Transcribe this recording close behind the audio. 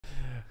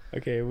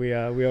Okay, we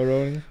are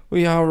rolling.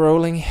 We are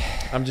rolling.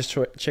 I'm just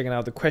checking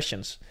out the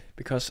questions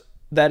because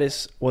that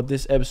is what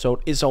this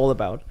episode is all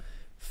about.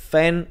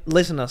 Fan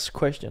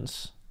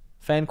questions,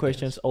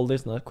 yes. Or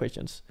listener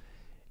questions.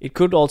 It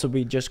could also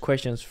be just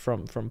questions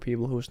from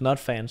people who's not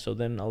fans. So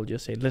then I'll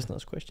just say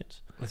listeners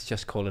questions. Let's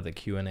just call it a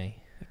Q&A.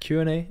 A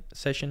Q&A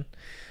session.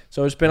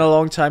 So it's been a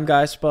long time,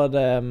 guys, but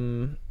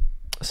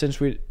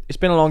it's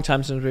been a long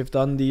time since we've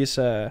done these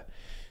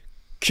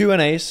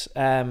Q&As.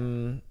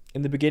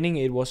 In the beginning,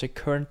 it was a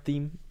current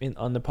theme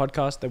on the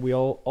podcast that we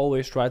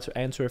always try to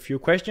answer a few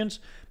questions,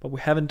 but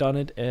we haven't done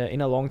it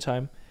in a long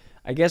time.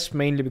 I guess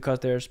mainly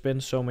because there's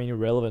been so many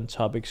relevant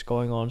topics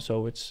going on,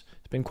 so it's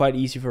been quite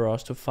easy for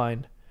us to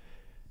find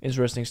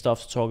interesting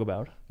stuff to talk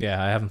about.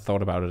 Yeah, I haven't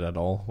thought about it at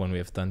all when we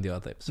have done the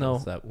other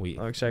episodes that we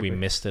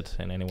missed it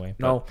in any way.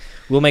 But no,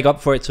 we'll make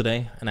up for it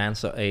today and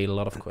answer a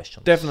lot of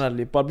questions.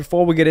 Definitely. But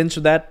before we get into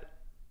that,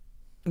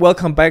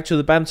 welcome back to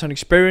the Badminton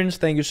Experience.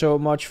 Thank you so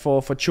much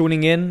for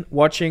tuning in,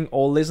 watching,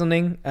 or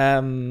listening.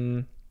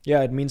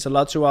 It means a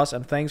lot to us,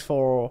 and thanks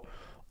for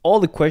all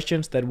the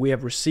questions that we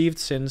have received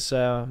since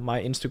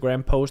my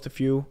Instagram post a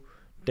few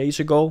days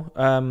ago.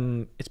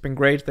 It's been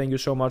great. Thank you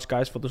so much,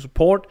 guys, for the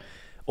support.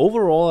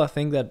 Overall, I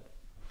think that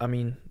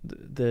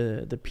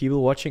the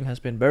people watching has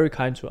been very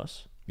kind to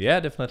us. Yeah,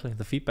 definitely.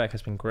 The feedback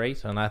has been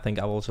great, and I think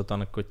I've also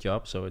done a good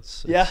job, so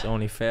it's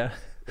only fair.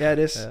 Yeah, it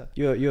is.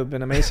 You have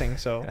been amazing.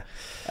 So,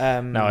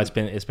 no,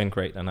 it's been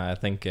great, and I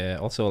think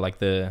also like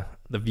the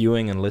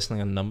viewing and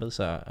listening and numbers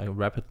are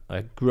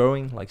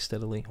growing like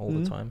steadily all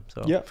the time.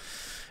 So yeah,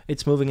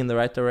 it's moving in the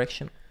right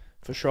direction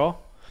for sure.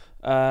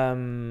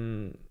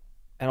 And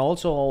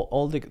also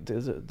all the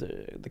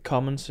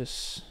comments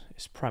is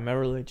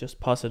primarily just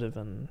positive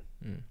and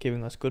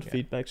giving us good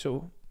feedback.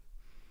 So.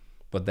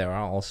 But there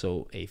are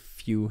also a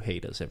few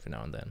haters every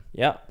now and then.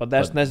 Yeah, but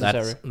that's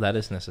necessary. That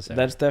is necessary.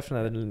 That's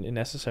definitely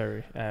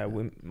necessary.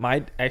 We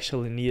might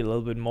actually need a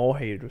little bit more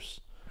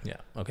haters.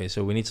 Yeah. Okay,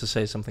 so we need to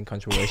say something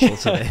controversial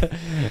today.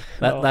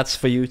 That's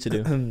for you to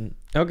do.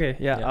 Okay,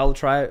 yeah, I'll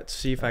try to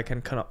see if I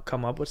can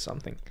come up with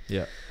something.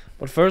 Yeah.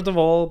 But first of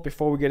all,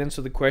 before we get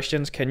into the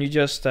questions, can you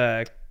just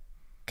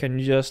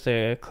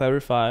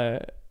clarify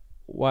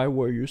why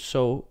were you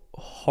so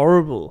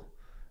horrible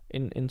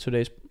in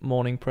today's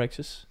morning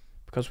practice?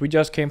 Because we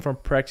just came from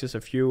practice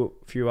a few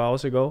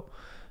hours ago,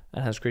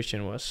 and Hans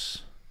Christian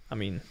was,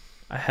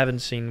 I haven't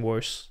seen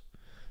worse,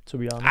 to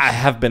be honest. I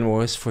have been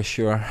worse for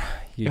sure.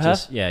 You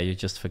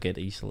just forget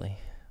easily.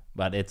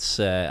 But it's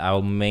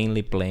I'll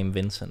mainly blame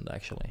Vincent,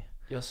 actually.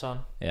 Your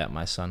son? Yeah,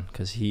 my son,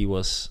 because he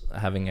was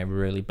having a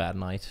really bad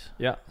night.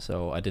 Yeah.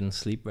 So I didn't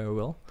sleep very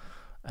well.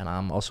 And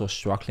I'm also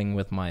struggling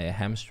with my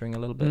hamstring a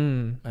little bit.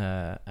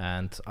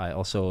 And I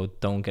also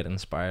don't get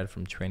inspired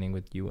from training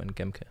with you and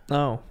Gemke.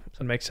 No,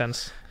 that makes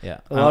sense. Yeah,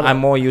 I'm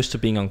more used to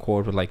being on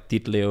court with like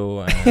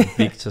Ditleo and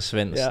Victor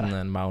Svensson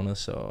and Magnus,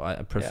 so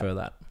I prefer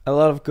that. A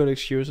lot of good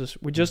excuses.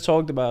 We just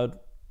talked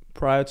about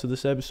prior to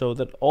this episode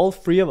that all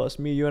three of us,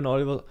 me, you, and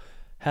Oliver,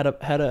 had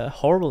a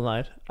horrible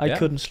night. I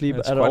couldn't sleep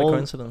at all. It's quite a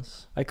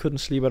coincidence. I couldn't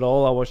sleep at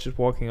all. I was just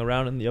walking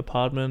around in the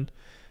apartment.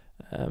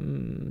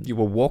 You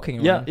were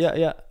walking around?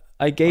 Yeah.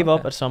 I gave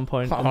up at some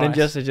point, and then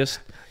just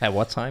at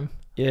what time?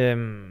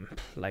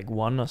 Like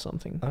 1 or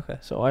something. Okay.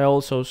 So I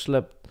also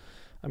slept.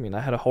 I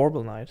had a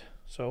horrible night.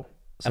 So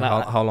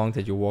how long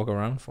did you walk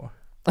around for?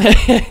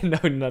 No,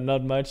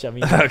 not much.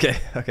 Okay.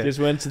 Just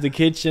went to the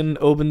kitchen,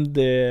 opened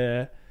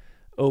the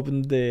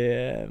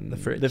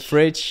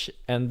fridge,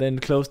 and then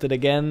closed it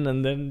again,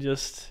 and then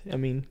just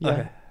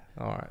Okay.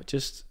 All right.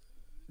 Just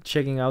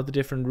checking out the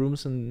different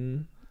rooms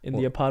in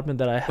the apartment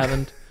that I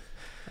haven't.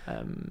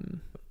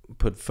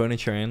 Put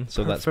furniture in,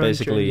 so that's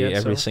basically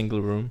every single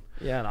room.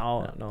 Yeah,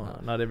 no,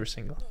 not every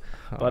single.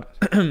 But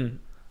no.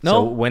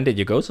 So when did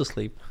you go to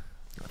sleep?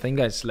 I think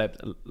I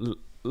slept a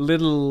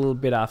little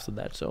bit after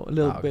that, so a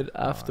little bit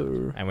after.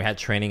 Right. And we had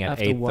training at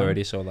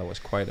 8:30, so that was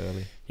quite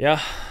early.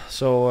 Yeah,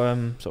 so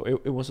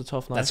it was a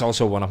tough night. That's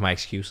also one of my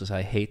excuses.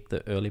 I hate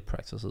the early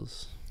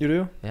practices. You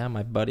do? Yeah,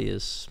 my body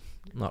is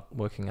not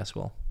working as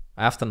well.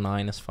 After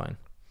 9 is fine.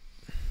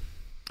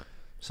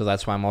 So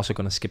that's why I'm also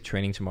gonna skip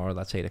training tomorrow.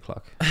 That's 8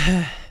 o'clock.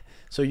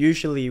 So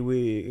usually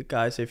we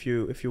guys, if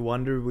you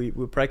wonder, we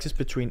practice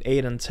between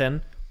 8 and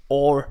 10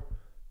 or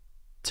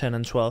 10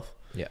 and 12.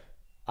 Yeah.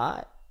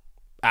 I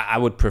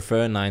would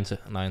prefer 9 to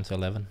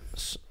 11.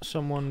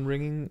 Someone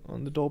ringing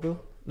on the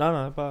doorbell?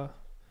 No, but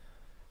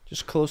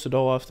just close the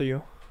door after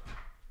you.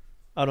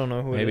 I don't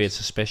know who. Maybe it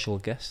it's a special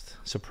guest,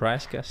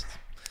 surprise guest.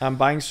 I'm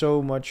buying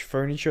so much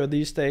furniture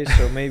these days,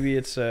 so maybe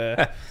it's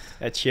a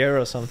chair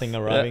or something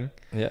arriving.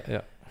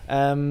 Yeah.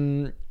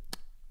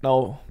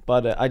 No,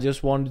 but I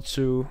just wanted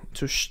to.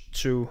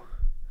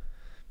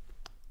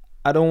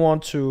 I don't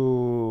want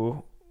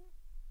to.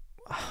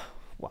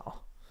 Wow.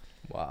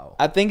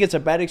 I think it's a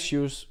bad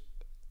excuse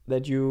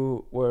that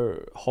you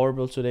were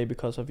horrible today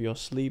because of your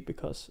sleep,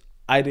 because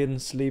I didn't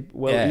sleep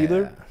well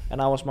either,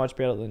 and I was much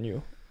better than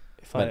you,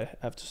 I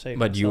have to say.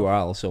 But you are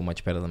also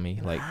much better than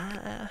me. Like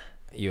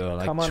you're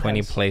like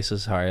 20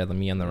 places higher than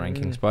me on the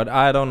rankings. But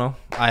I don't know.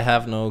 I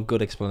have no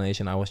good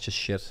explanation. I was just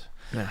shit.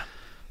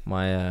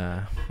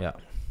 My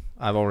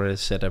I've already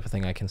said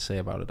everything I can say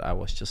about it. I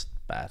was just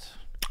bad.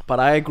 But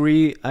I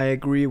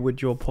agree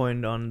with your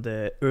point on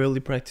the early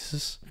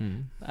practices.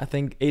 I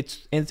think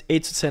 8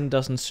 to 10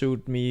 doesn't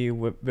suit me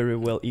very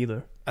well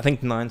either. I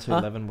think 9 to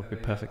 11 would be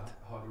perfect.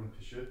 Har du en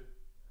budget?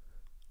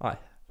 Nej.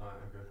 Nej,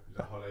 okay.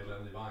 Der holder et eller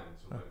andet i vejen,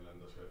 som er et eller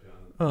andet, der skal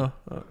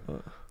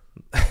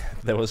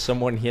fjernet. There was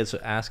someone here to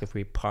ask if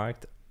we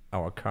parked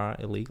our car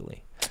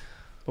illegally.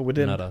 But we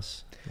didn't. Not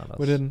us.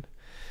 We didn't.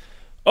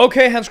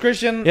 Okay, Hans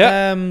Christian.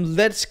 Yeah.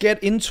 Let's get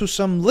into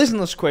some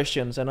listeners'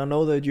 questions, and I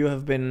know that you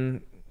have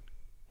been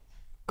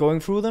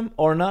going through them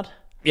or not.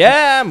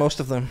 Yeah, most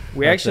of them.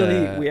 We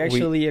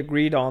actually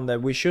agreed on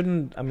that we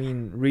shouldn't. I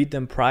mean, read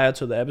them prior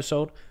to the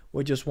episode.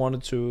 We just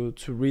wanted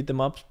to read them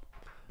up.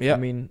 Yeah. I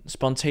mean,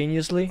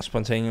 spontaneously.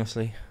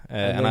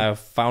 And I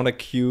found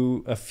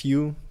a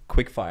few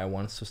quickfire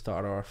ones to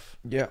start off.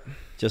 Yeah.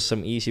 Just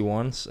some easy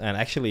ones, and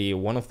actually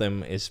one of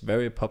them is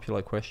very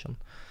popular question.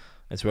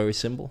 It's very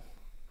simple.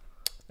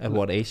 At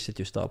what age did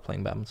you start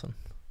playing badminton?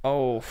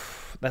 Oh,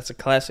 that's a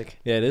classic.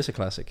 Yeah, it is a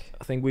classic.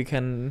 I think we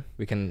can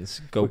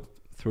go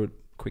through it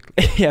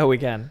quickly. Yeah, we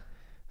can.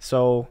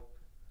 So,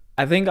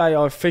 I think I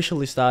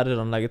officially started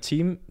on like a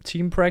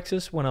team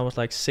practice when I was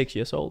like 6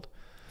 years old.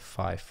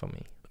 5 for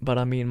me. But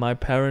I mean, my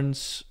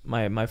parents,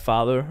 my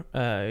father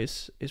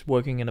is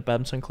working in a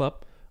badminton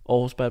club,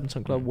 Aarhus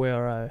Badminton Club,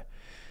 where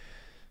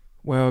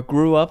I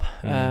grew up.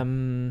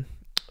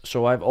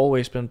 So I've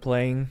always been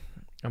playing.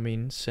 I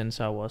mean,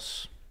 since I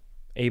was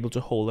able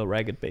to hold a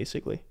racket,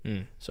 basically.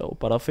 So,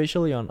 but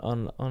officially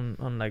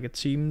on like a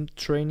team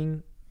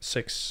training,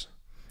 6.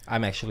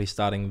 I'm actually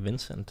starting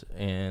Vincent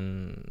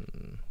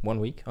in 1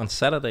 week. On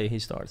Saturday he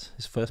starts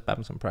his first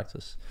badminton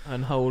practice.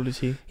 And how old is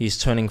he? He's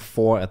turning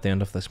 4 at the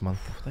end of this month.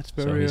 That's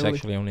very So he's early.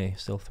 actually only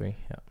still 3.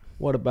 Yeah.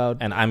 What about?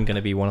 And I'm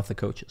gonna be one of the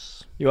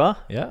coaches. You are?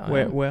 Yeah. I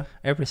am. Where?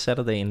 Every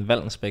Saturday in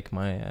Vallensbæk,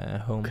 my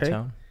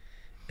hometown.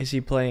 Is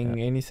he playing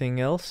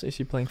anything else? Is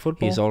he playing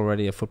football? He's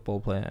already a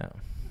football player.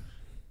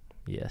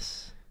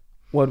 Yes.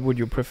 What would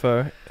you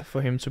prefer,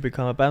 for him to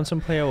become a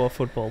badminton player or a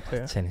football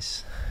player?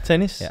 Tennis.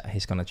 Tennis? Yeah,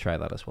 he's gonna try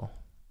that as well.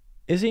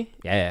 Is he?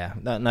 Yeah.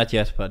 Not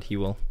yet, but he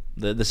will.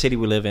 The city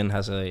we live in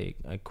has a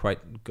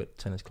quite good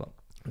tennis club.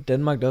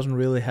 Denmark doesn't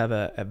really have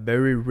a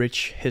very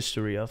rich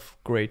history of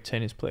great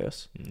tennis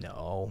players.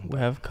 No. We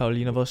have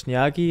Karolina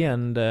Wozniacki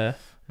and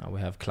Now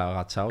we have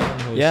Clara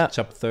Tausen, who's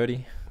top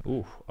 30.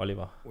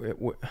 Oliver,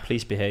 we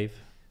please behave.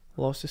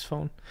 lost his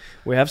phone.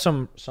 We have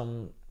some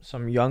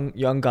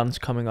young guns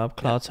coming up.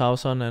 Clara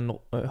Tausen and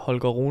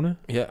Holger Rune.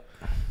 Yeah.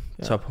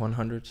 Top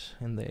 100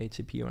 in the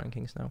ATP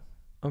rankings now.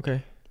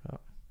 Okay.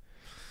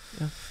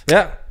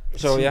 Yeah.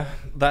 So yeah,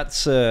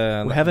 that's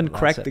we haven't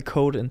cracked the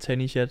code in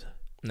tennis yet.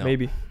 No.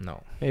 Maybe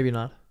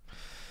not.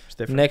 It's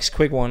different. Next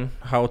quick one.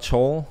 How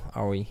tall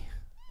are we?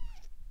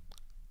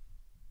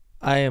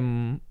 I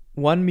am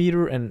 1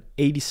 meter and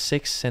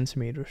 86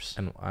 centimeters.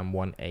 And I'm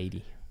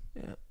 180.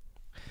 Yeah.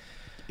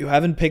 You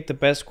haven't picked the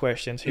best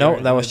questions here. No,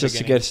 that was just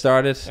to get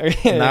started.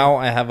 Now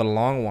I have a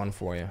long one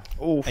for you.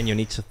 Oof. And you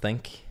need to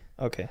think.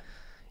 Okay.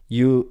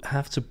 You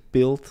have to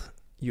build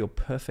your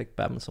perfect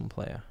badminton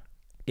player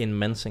in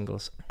men's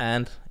singles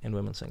and in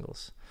women's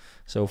singles.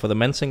 So for the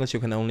men's singles, you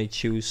can only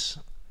choose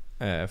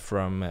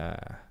from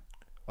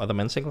other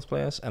men's singles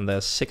players, and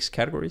there's 6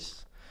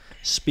 categories: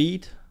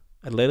 speed,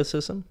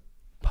 athleticism,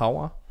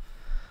 power,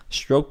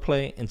 stroke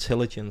play,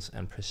 intelligence,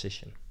 and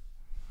precision.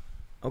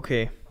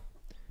 Okay.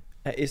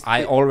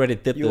 I already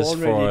did you this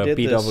already for did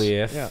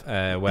BWF,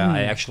 this. where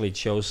I actually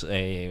chose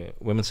a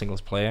women's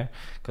singles player,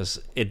 because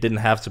it didn't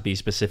have to be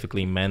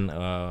specifically men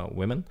or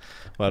women.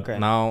 But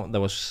now there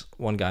was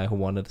one guy who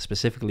wanted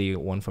specifically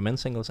one for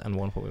men's singles and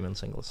one for women's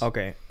singles.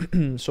 Okay.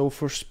 So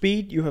for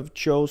speed, you have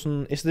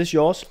chosen. Is this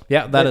yours?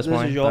 Yeah, this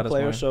is your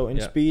player. Mine. So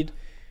in speed,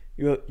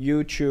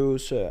 you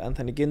choose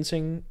Anthony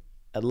Ginting.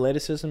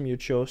 Athleticism, you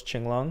chose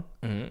Chen Long.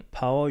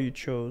 Power, you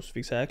chose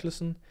Victor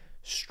Axelsen.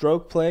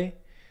 Stroke play.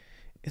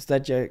 Is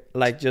that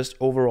just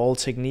overall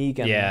technique?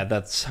 And yeah,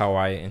 that's how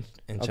I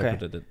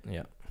interpreted it.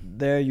 Yeah.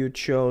 There you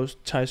chose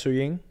Tai Su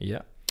Ying.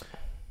 Yeah.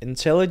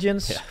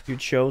 Intelligence, you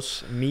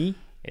chose me.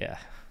 Yeah.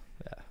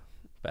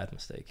 Bad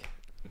mistake.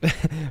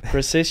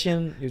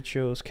 Precision, you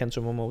chose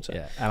Kento Momota.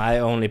 Yeah, and I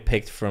only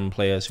picked from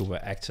players who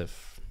were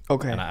active.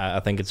 Okay. And I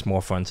think it's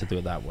more fun to do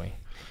it that way.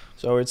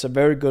 So it's a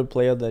very good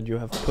player that you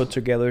have put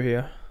together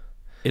here.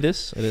 It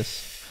is.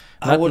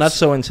 Not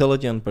so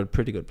intelligent, but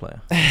pretty good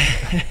player.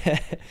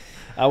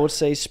 I would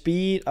say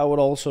speed. I would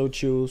also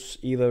choose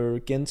either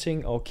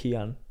Ginting or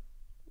Kian.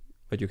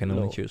 But you can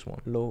only choose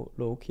one.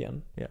 Low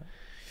Kian. Yeah.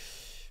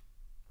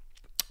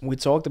 We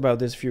talked about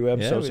this a few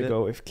episodes we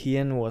ago. If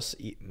Kian was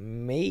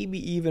maybe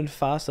even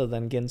faster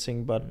than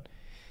Ginting, but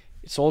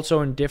it's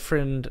also in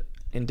different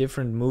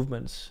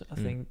movements. I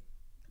think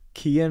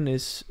Kian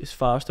is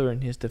faster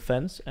in his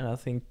defense, and I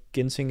think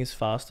Ginting is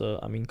faster.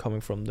 I mean,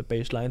 coming from the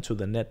baseline to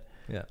the net.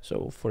 Yeah.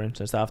 So, for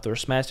instance, after a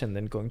smash and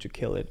then going to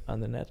kill it on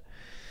the net.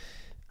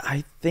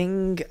 I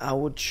think I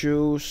would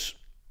choose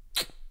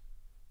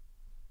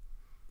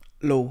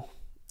Low.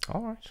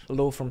 All right.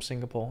 Low from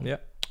Singapore. Yeah.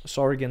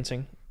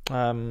 Ginting.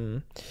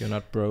 You're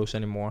not bros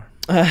anymore.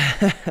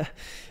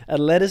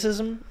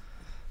 Athleticism.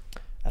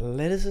 I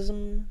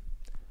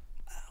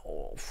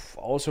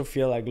also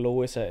feel like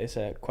Low is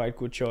a quite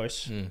good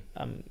choice.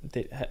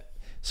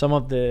 Some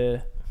of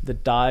the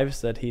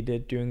dives that he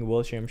did during the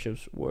World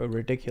Championships were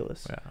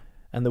ridiculous. Yeah.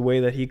 And the way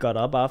that he got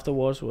up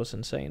afterwards was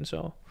insane.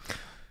 So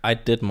I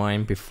did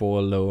mine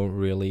before Low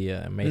really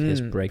made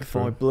his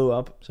breakthrough. Before he blew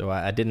up. So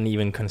I didn't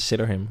even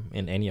consider him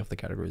in any of the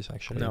categories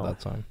actually at that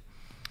time.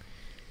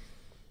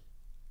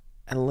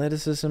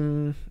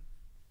 Athleticism.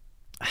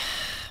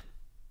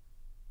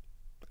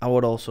 I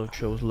would also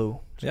choose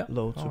Low.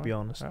 Low, to be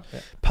honest.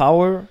 Yeah.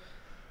 Power.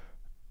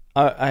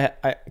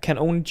 I can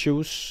only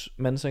choose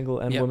men's single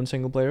and women's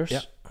single players.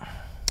 Yeah.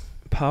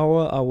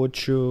 Power, I would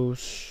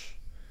choose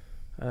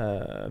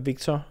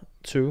Victor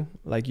too,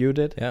 like you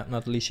did. Yeah,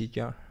 not Li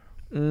Xijia.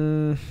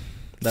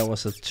 That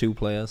was the two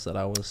players that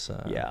I was.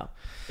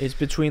 It's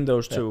between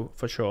those two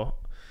for sure.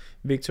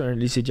 Victor and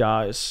Li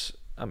Xijia is,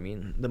 I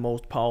mean, the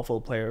most powerful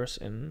players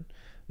in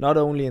not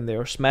only in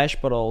their smash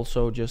but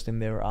also just in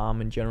their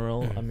arm in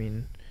general. I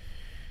mean,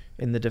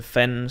 in the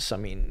defense, I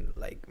mean,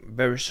 like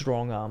very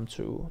strong arm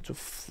to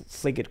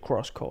flick it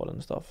cross court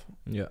and stuff.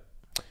 Yeah.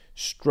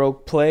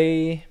 Stroke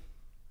play.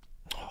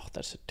 Oh,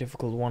 that's a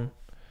difficult one.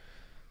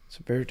 It's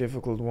a very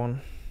difficult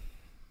one.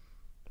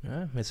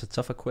 Yeah, it's a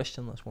tougher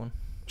question, this one.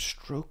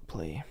 Stroke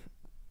play.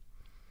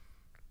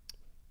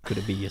 Could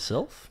it be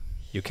yourself?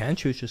 You can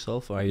choose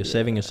yourself, or are you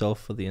saving yourself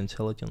for the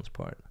intelligence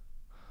part?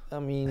 I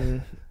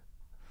mean,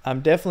 I'm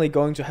definitely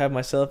going to have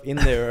myself in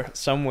there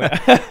somewhere.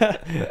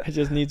 I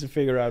just need to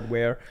figure out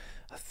where.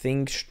 I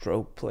think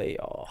stroke play.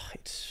 Oh,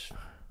 it's.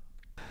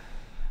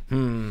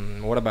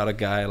 What about a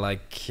guy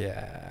like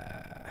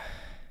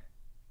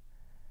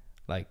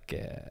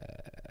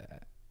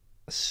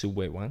Su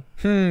Wei-Wang?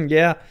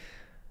 Yeah.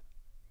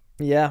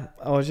 Yeah,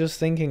 I was just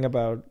thinking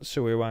about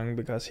Su Wei-Wang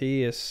because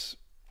he has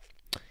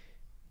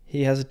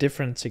a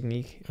different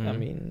technique. I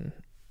mean,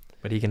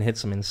 but he can hit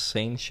some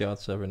insane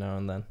shots every now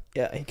and then.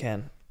 Yeah, he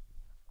can.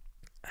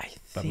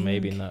 But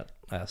maybe not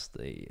as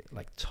the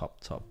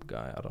top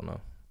guy. I don't know.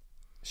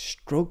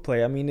 Stroke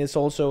play. I mean, it's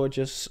also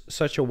just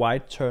such a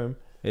wide term.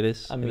 It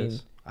is. I mean,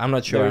 I'm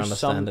not sure I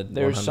understand it.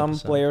 There's some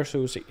players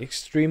who's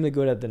extremely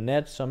good at the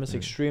net. Some is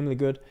extremely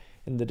good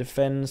in the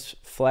defense,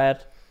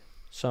 flat.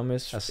 Some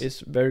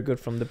is very good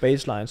from the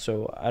baseline.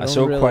 So I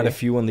saw quite a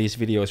few on these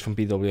videos from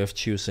BWF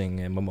choosing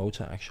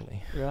Momota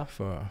actually. Yeah.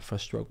 For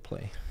stroke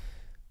play.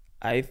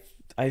 I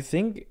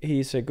think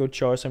he's a good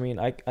choice. I mean,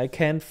 I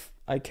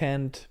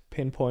can't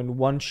pinpoint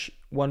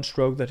one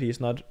stroke that he's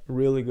not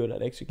really good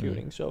at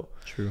executing. So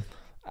true.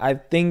 I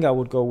think I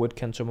would go with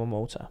Kento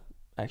Momota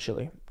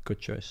actually. Good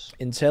choice.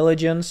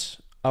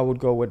 Intelligence, I would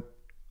go with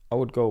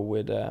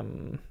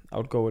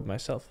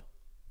myself.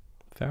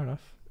 Fair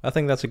enough. I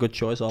think that's a good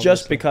choice. Obviously.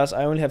 Just because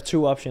I only have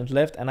two options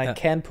left, and I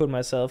can't put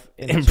myself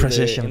in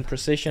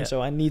precision.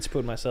 So I need to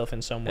put myself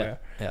in somewhere.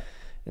 Yeah.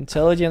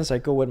 Intelligence, I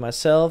go with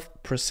myself.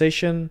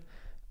 Precision,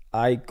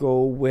 I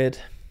go with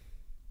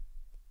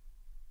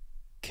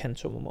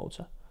Kento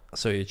Momota.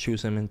 So you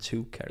choose him in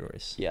two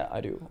categories. Yeah, I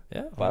do.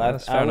 Yeah, but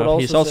I would also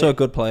he's also a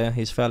good player.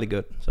 He's fairly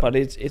good. So. But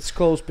it's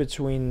close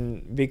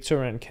between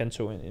Victor and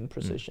Kento in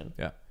precision.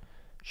 Yeah,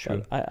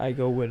 sure. I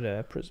go with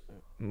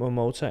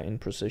Momota in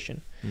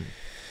precision.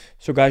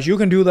 So guys, you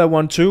can do that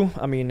one too.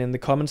 I mean, in the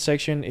comment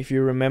section, if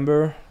you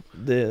remember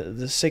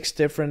the 6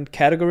 different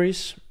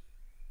categories: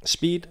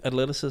 speed,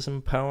 athleticism,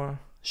 power,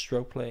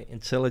 stroke play,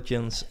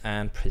 intelligence,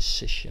 and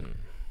precision.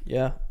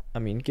 Yeah. I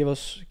mean, give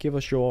us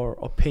your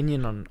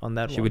opinion on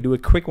that. Should we do a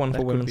quick one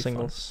for women's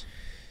singles?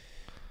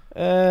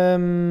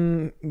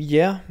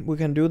 Yeah, we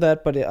can do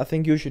that, but I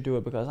think you should do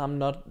it because I'm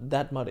not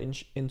that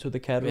much into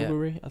the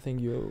category. I think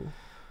you.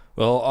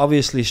 Well,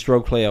 obviously,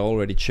 stroke play I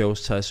already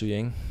chose Tai Su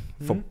Ying.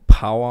 For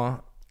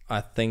power,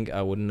 I think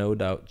I would no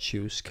doubt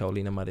choose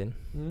Carolina Marin.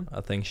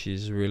 I think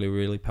she's really,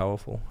 really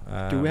powerful.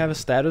 Do we have a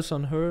status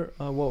on her?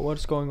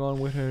 What's going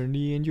on with her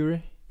knee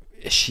injury?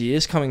 She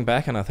is coming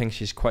back, and I think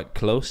she's quite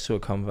close to a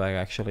comeback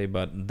actually,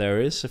 but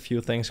there is a few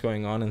things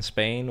going on in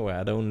Spain where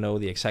I don't know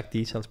the exact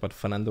details, but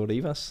Fernando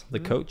Rivas, the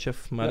coach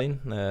of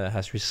Marin,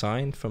 has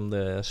resigned from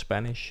the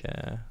Spanish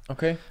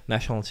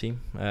national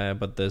team,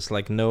 but there's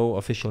no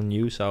official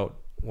news out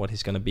what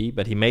he's going to be,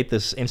 but he made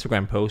this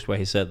Instagram post where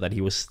he said that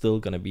he was still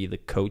going to be the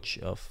coach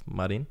of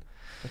Marin.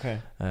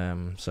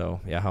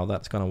 So yeah, how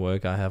that's going to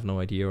work I have no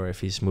idea, or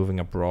if he's moving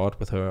abroad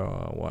with her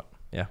or what.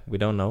 Yeah, we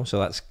don't know, so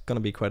that's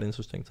gonna be quite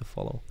interesting to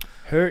follow.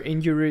 Her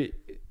injury,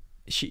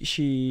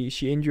 she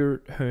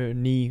injured her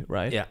knee,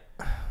 right? Yeah.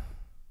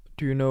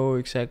 Do you know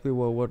exactly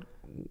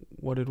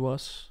what it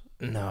was?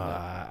 No,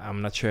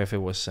 I'm not sure if it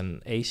was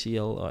an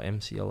ACL or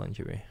MCL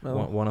injury.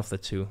 One of the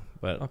two,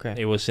 but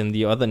it was in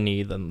the other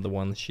knee than the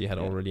one she had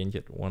already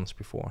injured once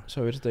before.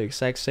 So it's the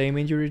exact same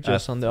injury,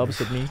 just on the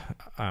opposite knee?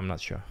 I'm not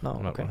sure. No,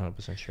 I'm not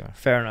 100% sure.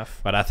 Fair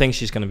enough. But I think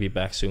she's gonna be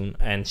back soon,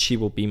 and she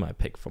will be my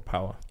pick for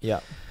power. Yeah.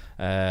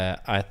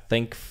 I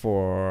think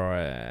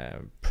for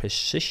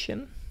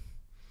precision,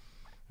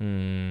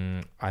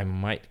 I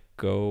might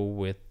go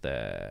with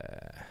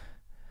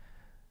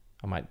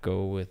I might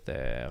go with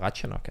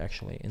Ratchanok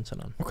actually,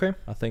 Internon. Okay.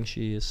 I think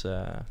she's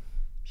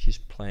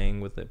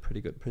playing with a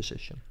pretty good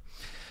precision.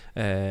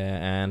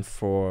 And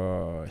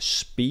for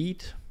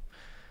speed,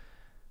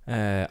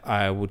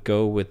 I would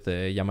go with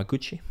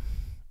Yamaguchi,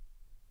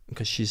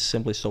 because she's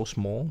simply so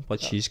small,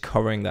 but she's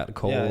covering that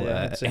court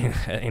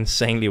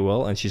insanely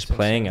well, and she's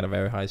playing at a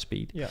very high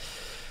speed. Yeah.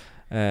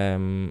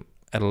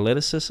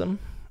 Athleticism,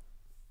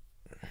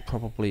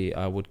 probably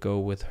I would go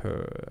with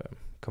her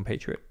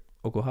compatriot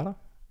Okuhara.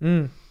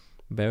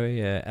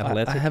 Very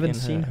athletic. I haven't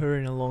seen her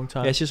in a long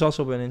time. Yeah, she's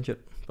also been injured,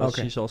 but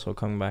she's also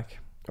coming back.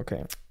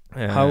 Okay.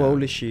 How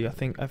old is she?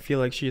 I feel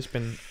like she's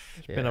been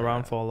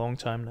around for a long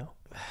time now.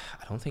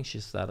 I don't think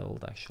she's that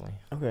old actually.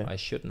 Okay. I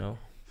should know.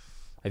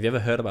 Have you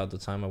ever heard about the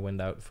time I went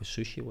out for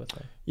sushi with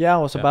her? Yeah, I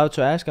was about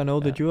to ask. I know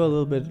that you're a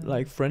little bit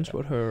like friends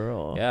with her.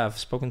 Or... Yeah, I've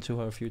spoken to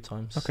her a few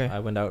times. Okay. I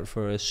went out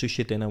for a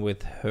sushi dinner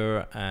with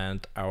her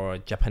and our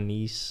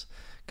Japanese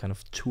kind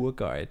of tour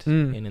guide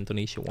in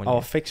Indonesia one year.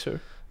 Our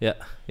fixer. Yeah.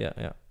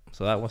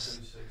 So that was...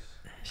 26.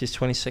 She's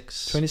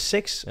 26.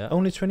 26? Yeah.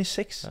 Only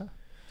 26? Yeah.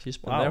 She's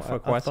been there for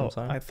quite some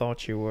time. I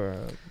thought you were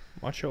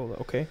much older.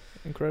 Okay,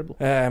 incredible.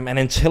 And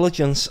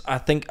intelligence, I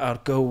think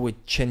I'd go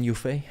with Chen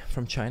Yufei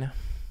from China.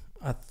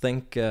 I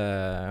think,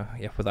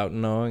 without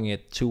knowing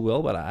it too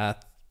well, but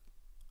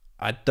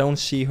I don't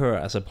see her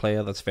as a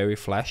player that's very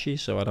flashy,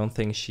 so I don't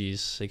think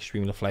she's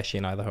extremely flashy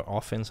in either her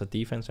offense or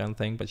defense or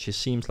anything, but she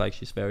seems like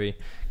she's very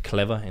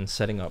clever in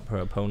setting up her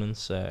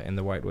opponents in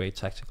the right way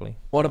tactically.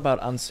 What about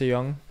An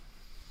Se-young?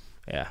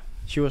 Yeah.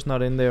 She was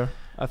not in there,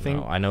 I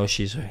think. No, I know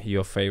she's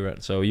your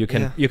favorite, so you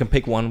can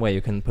pick one way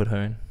you can put her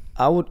in.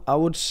 I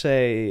would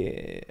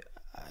say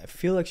I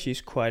feel like she's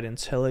quite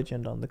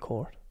intelligent on the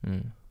court.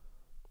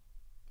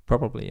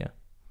 Probably, yeah.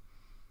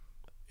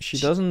 She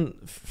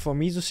doesn't, for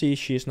me to see,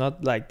 she's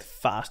not like the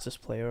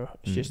fastest player.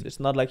 It's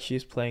not like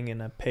she's playing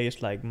in a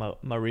pace like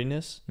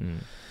Marines.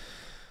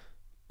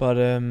 But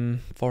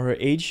for her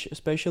age,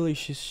 especially,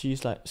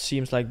 she's like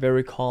seems like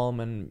very calm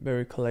and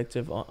very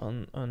collective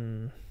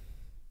on.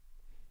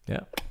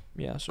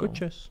 Yeah. So good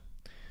choice.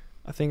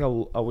 I think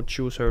I would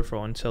choose her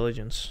for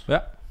intelligence.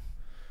 Yeah,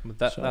 but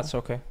that's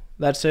okay.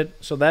 That's it.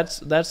 So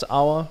that's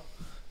our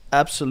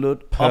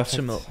absolute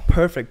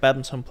perfect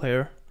badminton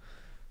player.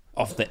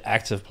 Of the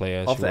active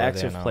players.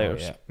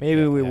 Yeah.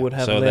 Maybe we would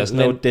have. So there's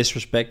no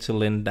disrespect to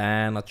Lin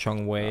Dan or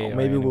Chong Wei.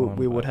 Maybe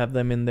we would have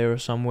them in there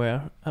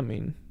somewhere. I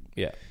mean.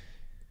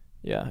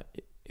 Yeah.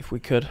 If we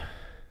could.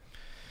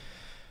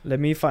 Let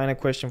me find a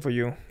question for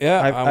you.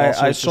 Yeah,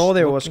 I saw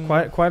there was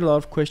quite a lot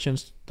of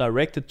questions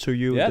directed to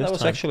you. Yeah, that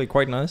was actually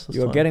quite nice.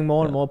 You're getting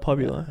more and more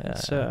popular.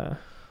 Yeah.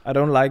 I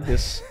don't like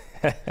this.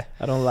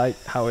 I don't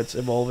like how it's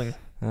evolving.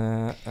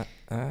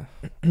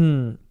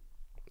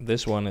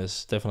 This one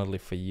is definitely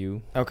for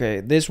you.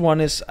 Okay, this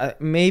one is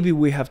maybe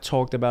we have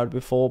talked about it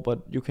before,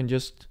 but you can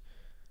just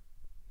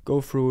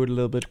go through it a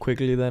little bit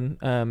quickly then,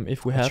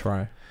 if we have. I'll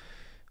try.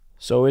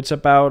 So it's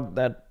about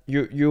that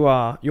you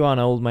are an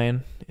old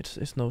man.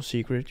 It's no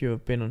secret. You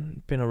have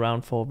been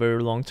around for a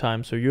very long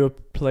time. So you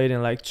have played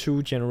in like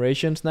 2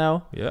 generations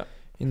now. Yeah.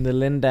 In the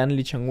Lin Dan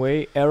Li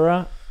Changwei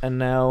era, and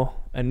now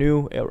a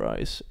new era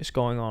is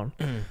going on.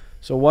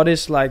 So what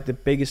is like the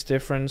biggest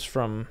difference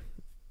from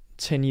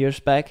 10 years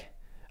back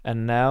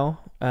and now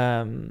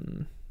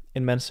in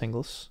men's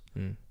singles?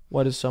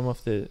 What is some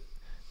of the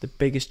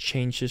biggest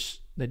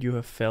changes that you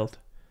have felt?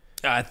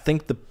 I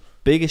think the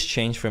biggest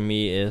change for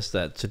me is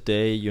that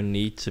today you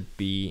need to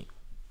be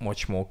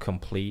much more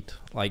complete.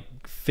 Like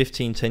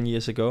 10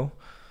 years ago,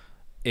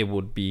 it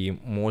would be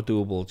more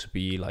doable to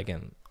be like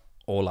an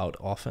all-out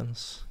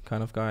offense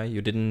kind of guy.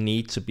 You didn't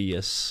need to be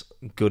as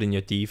good in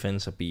your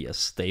defense or be as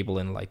stable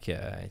in like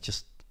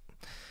just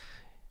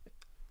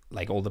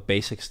like all the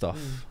basic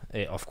stuff.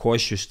 Of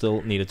course, you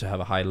still needed to have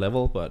a high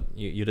level, but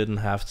you didn't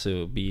have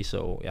to be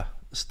so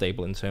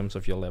stable in terms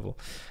of your level.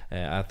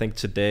 I think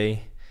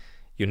today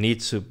you need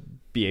to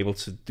be able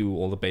to do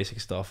all the basic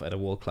stuff at a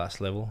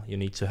world-class level. You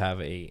need to have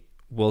a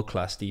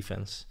world-class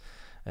defense.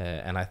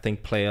 And I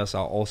think players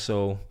are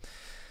also...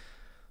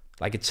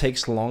 Like, it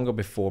takes longer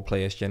before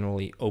players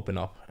generally open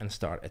up and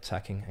start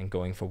attacking and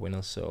going for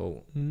winners.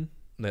 So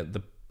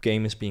the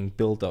game is being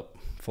built up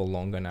for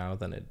longer now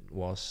than it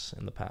was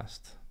in the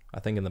past. I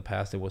think in the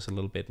past it was a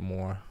little bit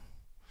more...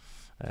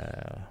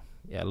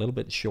 a little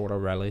bit shorter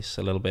rallies,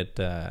 a little bit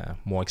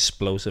more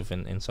explosive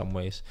in some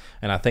ways.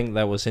 And I think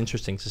that was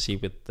interesting to see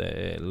with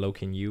Lo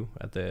Kin Yu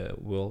at the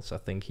Worlds. I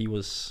think he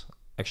was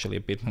actually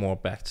a bit more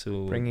back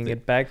to... Bringing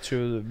it back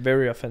to the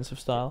very offensive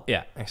style.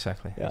 Yeah,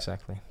 exactly.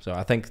 So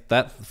I think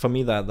that, for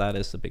me, that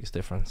is the biggest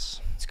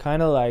difference. It's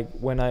kind of like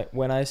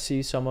when I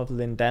see some of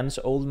Lin Dan's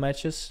old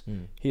matches,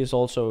 he is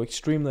also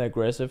extremely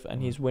aggressive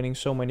and he's winning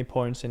so many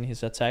points in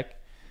his attack.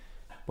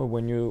 But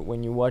when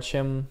you watch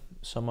him...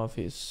 Some of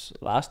his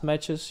last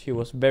matches, he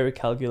was very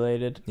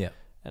calculated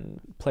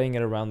and playing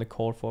it around the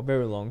court for a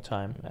very long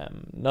time.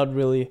 Not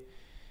really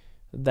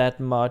that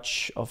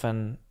much of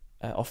an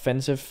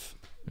offensive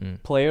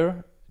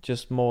player,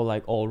 just more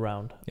like all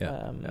round.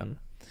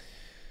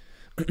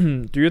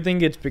 Do you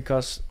think it's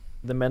because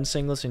the men's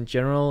singles in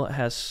general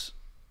has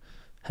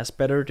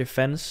better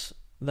defense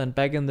than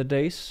back in the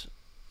days.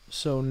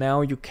 So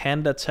now you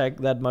can't attack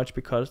that much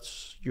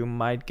because you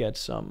might get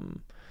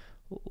some.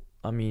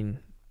 I mean,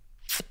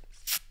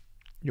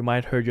 you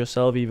might hurt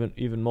yourself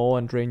even more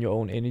and drain your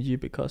own energy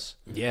because.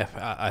 Yeah,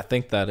 I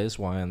think that is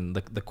why, and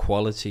the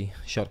quality,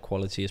 shot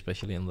quality,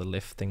 especially in the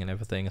lifting and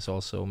everything, is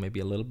also maybe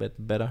a little bit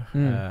better.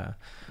 Yeah.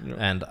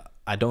 And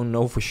I don't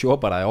know for sure,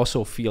 but I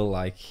also feel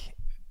like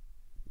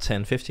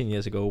 10-15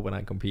 years ago when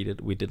I competed,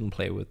 we didn't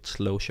play with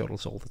slow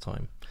shuttles all the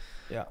time.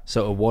 Yeah.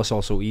 So it was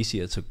also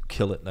easier to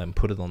kill it and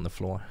put it on the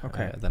floor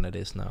than it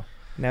is now.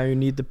 Now you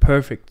need the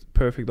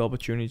perfect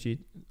opportunity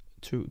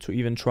to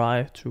even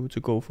try to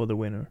go for the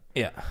winner.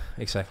 Yeah,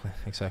 exactly.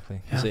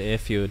 Yeah. So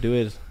if you do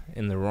it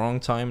in the wrong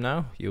time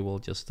now, you will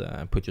just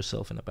put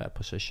yourself in a bad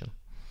position.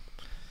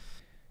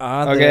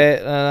 Okay,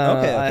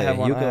 okay, I have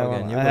one. you go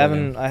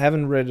again. I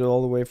haven't read it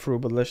all the way through,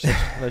 but let's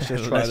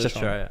just try this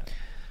one. It.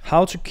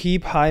 How to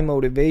keep high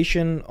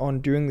motivation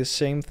on doing the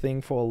same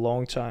thing for a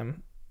long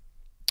time,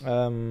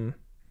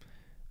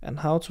 and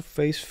how to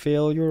face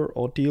failure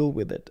or deal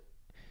with it.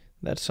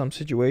 That's some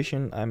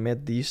situation I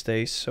met these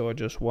days. So I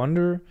just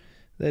wonder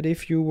that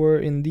if you were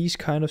in these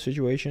kind of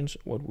situations,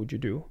 what would you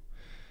do?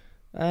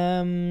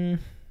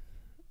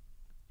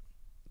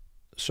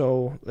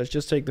 So let's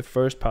just take the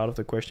first part of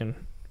the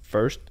question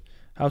first.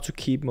 How to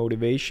keep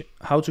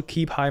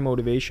high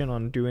motivation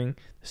on doing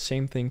the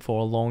same thing for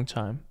a long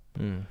time.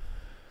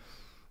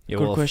 Yeah,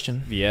 Good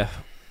question. Yeah,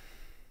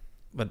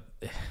 but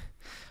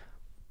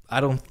I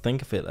don't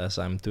think of it as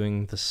I'm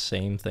doing the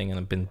same thing, and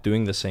I've been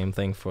doing the same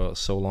thing for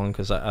so long,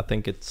 because I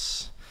think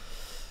it's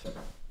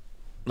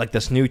like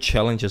there's new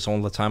challenges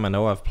all the time. I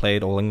know I've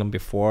played All England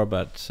before,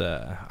 but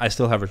I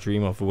still have a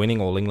dream of winning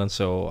All England,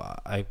 so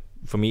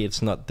for me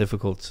it's not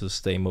difficult to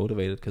stay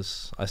motivated,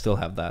 because I still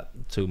have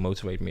that to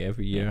motivate me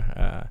every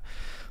year.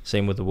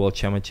 Same with the World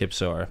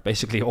Championships or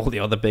basically all the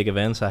other big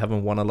events. I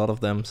haven't won a lot of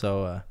them,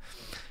 so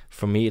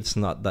for me it's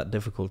not that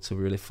difficult to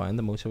really find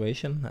the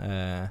motivation.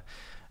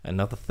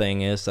 Another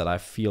thing is that I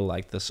feel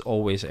like there's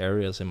always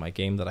areas in my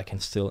game that I can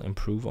still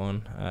improve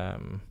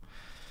on.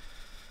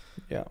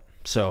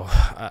 So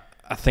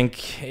I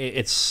think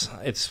it's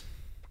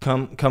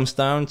comes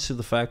down to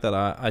the fact that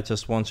I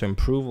just want to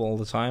improve all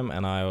the time,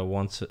 and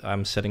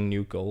I'm setting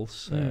new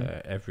goals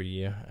every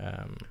year.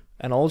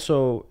 And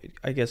also,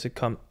 I guess it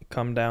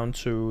come down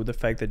to the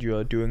fact that you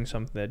are doing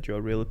something that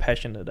you're really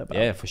passionate about.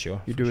 Yeah, for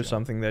sure. You do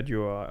something that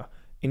you are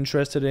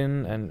interested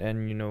in,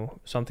 and you know,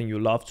 something you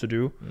love to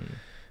do.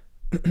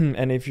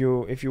 And if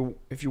you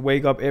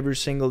wake up every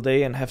single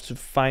day and have to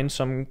find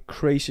some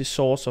crazy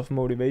source of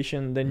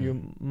motivation, then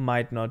you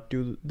might not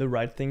do the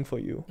right thing for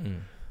you.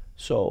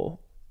 So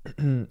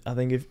I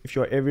think if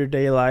your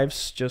everyday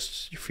lives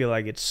just you feel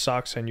like it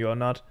sucks and you're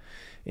not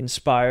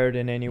inspired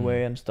in any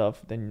way and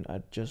stuff, then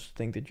I just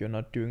think that you're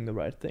not doing the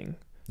right thing.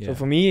 So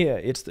for me,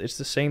 it's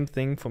the same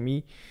thing for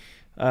me.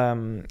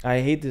 I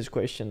hate this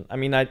question. I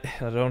mean, I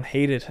don't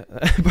hate it,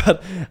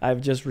 but I've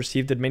just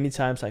received it many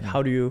times. Like,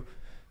 how do you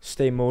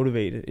stay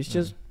motivated? It's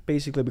just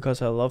basically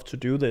because I love to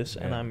do this,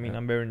 and I mean,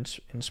 I'm very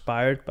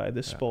inspired by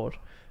this sport.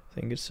 I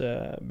think it's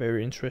a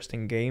very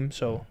interesting game.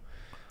 So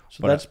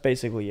that's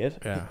basically it.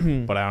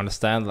 But I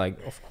understand,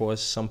 like, of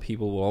course, some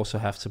people will also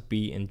have to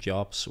be in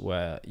jobs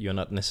where you're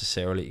not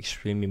necessarily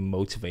extremely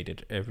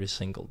motivated every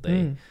single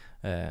day.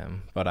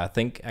 But I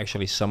think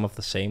actually some of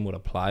the same would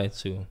apply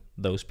to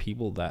those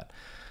people, that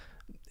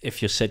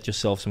if you set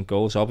yourself some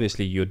goals,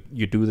 obviously you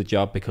do the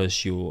job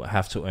because you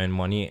have to earn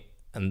money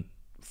and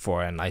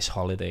for a nice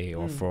holiday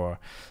or for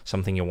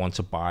something you want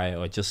to buy,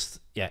 or just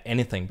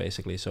anything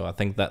basically. So I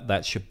think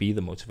that should be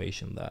the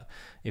motivation, that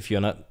if you're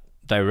not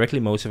directly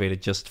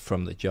motivated just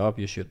from the job,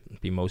 you should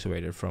be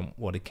motivated from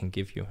what it can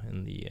give you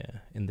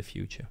in the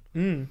future.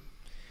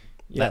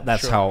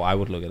 That's how I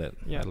would look at it,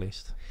 at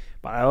least.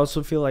 But I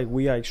also feel like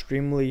we are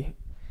extremely,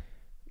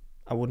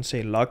 I wouldn't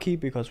say lucky,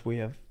 because we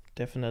have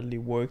definitely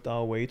worked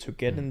our way to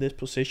get in this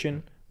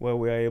position where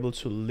we are able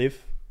to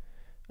live,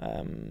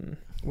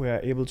 we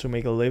are able to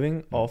make a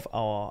living of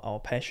our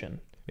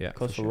passion.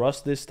 Because for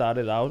us, this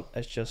started out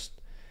as just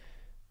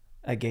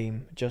a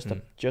game,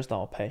 just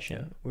our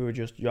passion. We were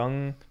just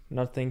young,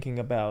 not thinking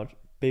about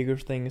bigger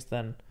things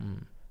than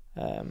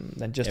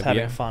just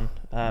having fun.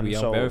 We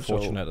are very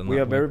fortunate. We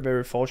are very,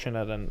 very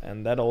fortunate,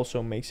 and that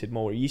also makes it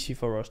more easy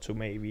for us to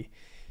maybe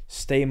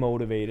stay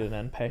motivated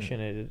and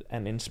passionate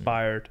and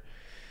inspired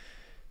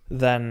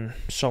than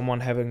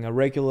someone having a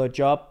regular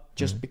job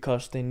just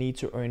because they need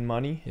to earn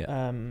money.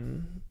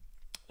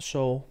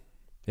 True.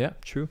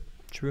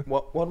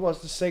 What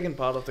was the second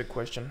part of the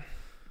question?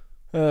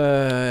 How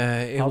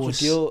to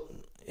deal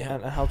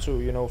and how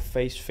to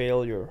face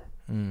failure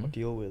or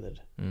deal with it.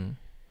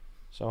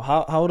 So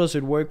how does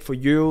it work for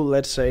you?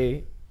 Let's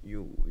say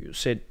you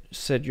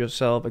set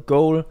yourself a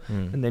goal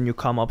and then you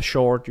come up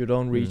short, you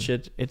don't reach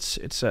it.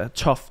 It's a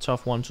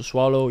tough one to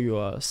swallow. You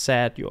are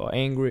sad, you are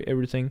angry,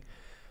 everything.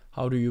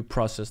 How do you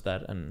process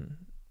that and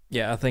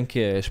Yeah, I think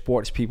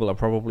sports people are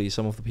probably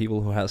some of the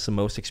people who has the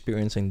most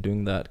experience in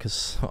doing that,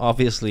 because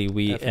obviously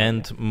we Definitely.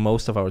 end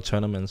most of our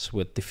tournaments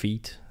with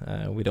defeat.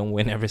 We don't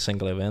win every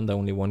single event,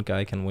 only one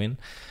guy can win.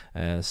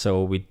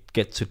 So we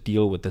get to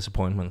deal with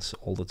disappointments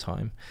all the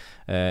time.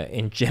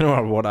 In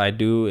general, what I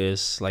do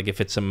is, like,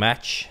 if it's a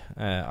match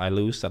I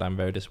lose that I'm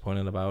very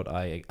disappointed about,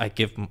 I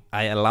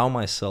allow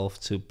myself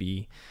to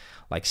be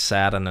like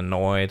sad and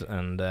annoyed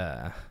and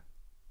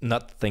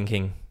not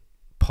thinking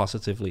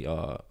positively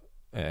or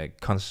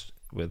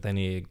with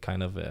any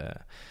kind of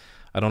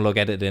I don't look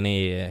at it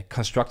any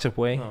constructive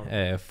way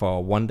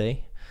for one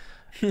day.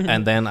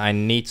 And then I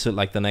need to,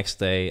 like, the next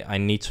day I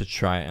need to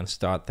try and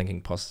start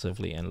thinking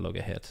positively and look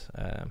ahead.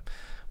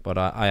 But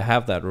I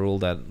have that rule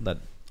that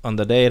on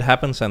the day it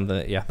happens, and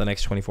the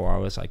next 24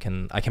 hours I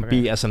can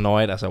be as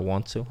annoyed as I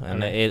want to,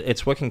 and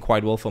it's working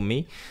quite well for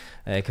me,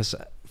 because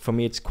for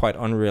me it's quite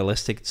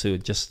unrealistic to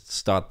just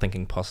start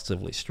thinking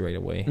positively straight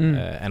away.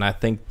 And I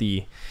think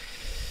the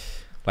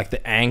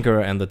anger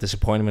and the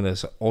disappointment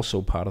is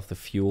also part of the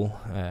fuel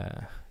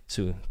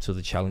to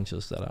the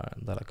challenges that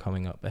are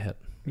coming up ahead.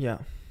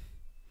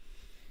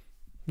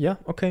 Yeah,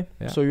 okay.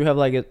 Yeah. So you have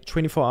like a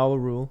 24-hour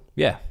rule.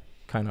 Yeah,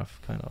 kind of,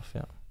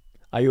 yeah.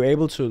 Are you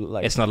able to,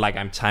 like... It's not like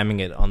I'm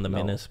timing it on the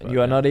minutes. But you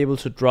are not able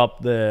to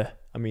drop the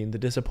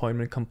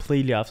disappointment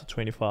completely after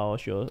 24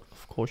 hours. You're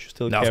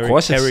still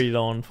carry it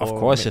on for... Of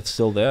course, it's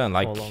still there. And,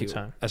 like, a long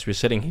time. As we're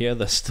sitting here,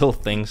 there's still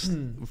things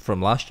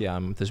from last year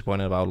I'm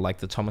disappointed about, like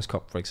the Thomas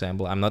Cup, for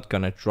example. I'm not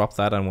going to drop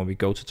that. And when we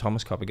go to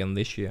Thomas Cup again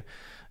this year,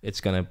 it's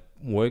going to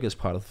work as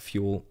part of the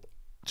fuel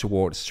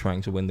towards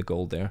trying to win the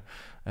gold there.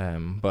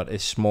 But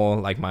it's more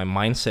like my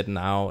mindset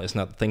now is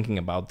not thinking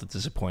about the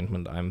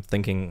disappointment. I'm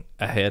thinking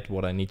ahead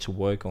what I need to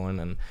work on,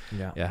 and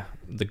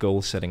the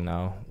goal setting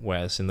now.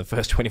 Whereas in the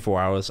first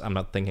 24 hours, I'm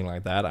not thinking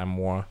like that. I'm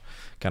more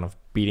kind of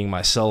beating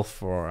myself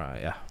for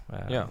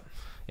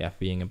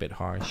being a bit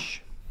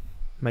harsh.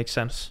 Makes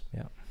sense.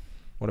 Yeah.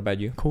 What about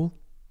you? Cool.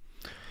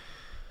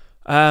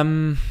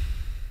 I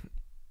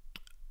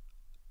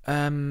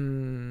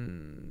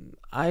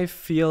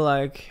feel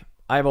like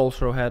I've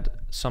also had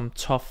some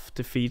tough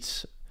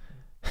defeats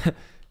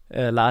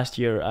last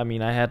year. I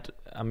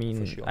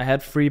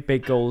had 3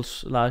 big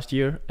goals last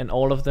year, and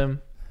all of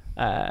them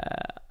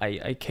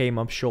I came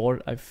up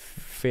short. I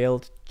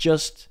failed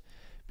just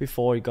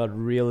before it got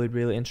really,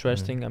 really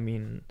interesting. I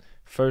mean,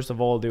 first of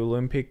all, the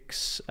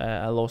Olympics,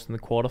 I lost in the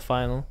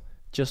quarterfinal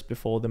just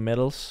before the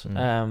medals.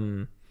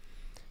 Then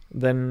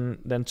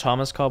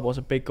Thomas Cup was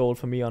a big goal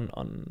for me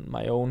on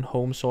my own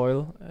home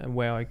soil,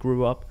 where I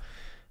grew up.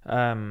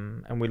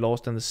 And we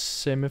lost in the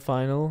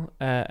semi-final,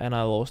 and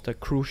I lost a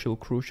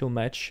crucial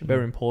match,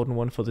 very important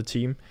one for the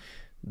team.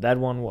 That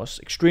one was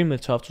extremely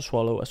tough to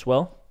swallow as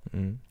well.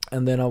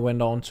 And then I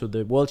went on to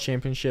the World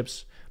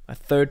Championships, my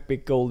 3rd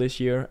big goal this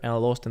year, and I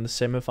lost in the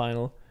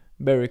semi-final,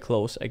 very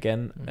close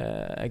again,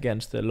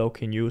 against the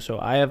Loki New. So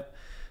I've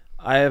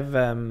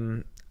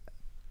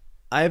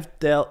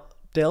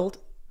dealt.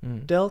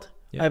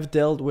 Yeah. I've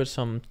dealt with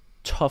some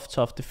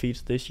tough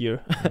defeats this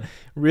year,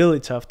 really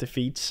tough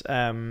defeats.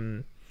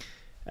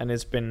 And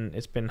it's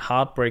been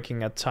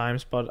heartbreaking at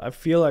times, but I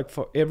feel like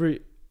for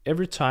every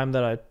time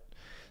that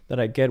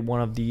I get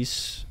one of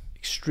these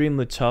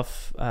extremely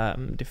tough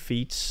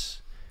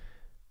defeats,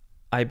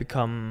 I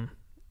come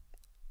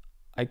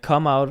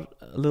out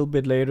a little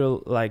bit later,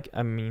 like,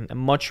 a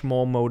much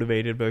more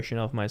motivated version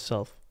of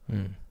myself.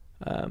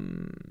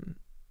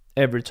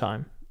 Every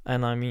time.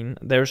 And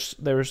there's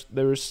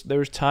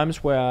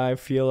times where I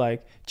feel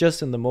like,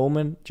 just in the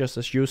moment, just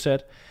as you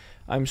said,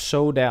 I'm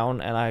so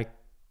down and I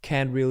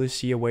can't really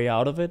see a way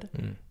out of it.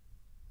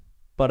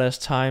 But as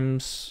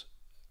times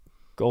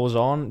goes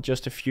on,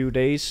 just a few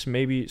days,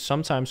 maybe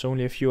sometimes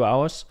only a few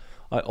hours,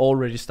 I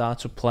already start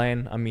to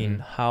plan.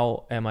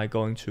 How am I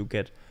going to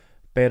get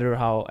better?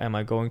 How am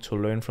I going to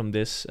learn from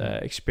this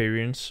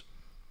experience?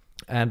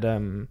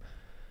 And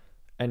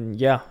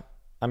yeah,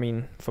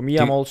 for me,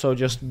 I'm also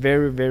just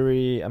very,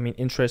 very,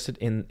 interested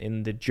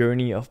in the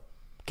journey of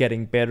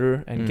getting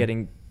better and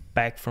getting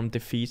back from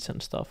defeats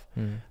and stuff.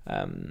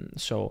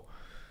 So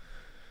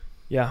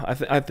yeah,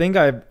 I think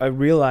I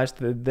realized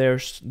that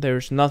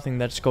there's nothing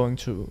that's going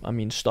to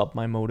stop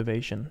my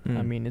motivation.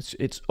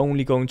 It's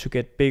only going to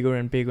get bigger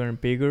and bigger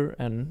and bigger,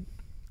 and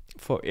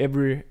for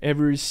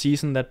every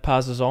season that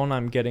passes on,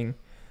 I'm getting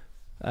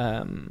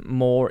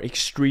more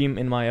extreme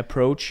in my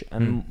approach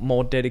and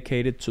more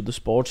dedicated to the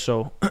sport.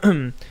 So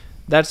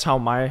that's how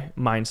my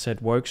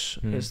mindset works,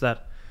 is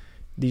that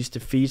these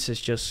defeats is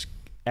just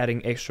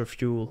adding extra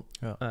fuel.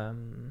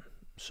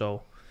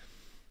 So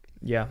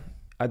yeah,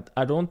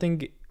 I don't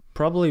think it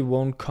probably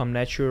won't come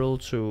natural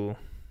to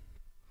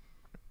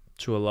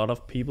a lot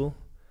of people.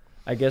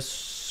 I guess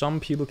some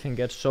people can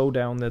get so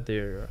down that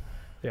they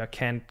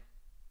can't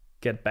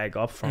get back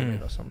up from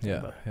it or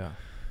something. But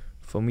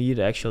for me, it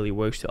actually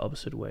works the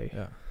opposite way.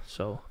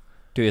 So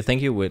do you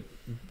think it would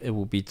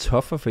be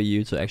tougher for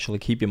you to actually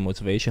keep your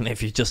motivation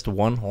if you just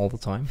won all the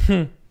time?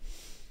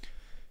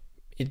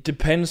 It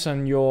depends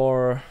on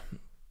your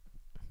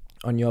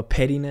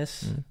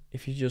pettiness.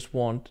 If you just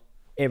want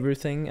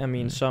everything. I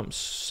mean, some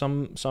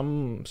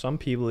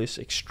people is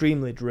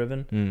extremely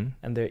driven,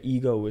 and their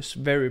ego is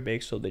very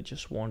big, so they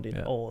just want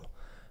it all.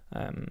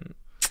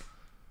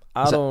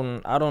 I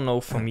don't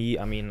know. For me,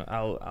 I mean,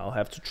 I'll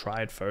have to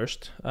try it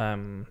first.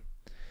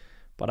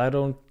 But I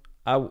don't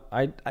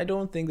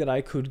think that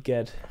I could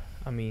get.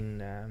 I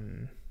mean, I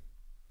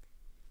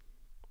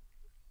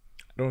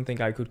don't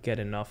think I could get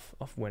enough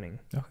of winning.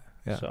 Okay.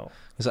 Yeah. So,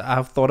 because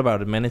I've thought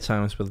about it many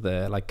times with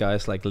like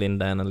guys like Lin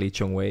Dan and Lee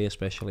Chung Wei,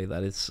 especially.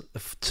 That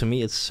to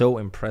me it's so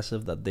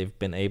impressive that they've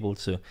been able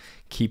to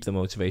keep the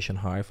motivation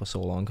high for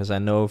so long. Because I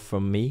know for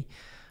me,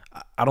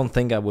 I don't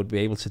think I would be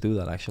able to do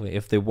that actually.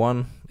 If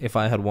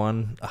I had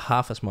won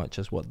half as much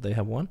as what they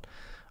have won,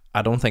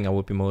 I don't think I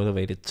would be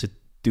motivated to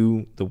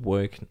do the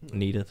work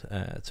needed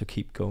to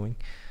keep going.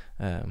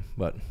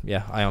 But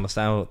yeah, I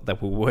understand that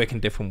we work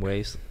in different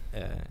ways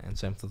in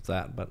terms of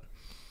that. But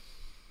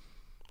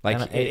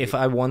like, if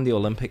I won the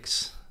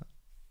Olympics,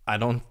 I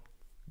don't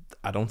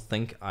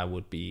think I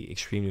would be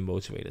extremely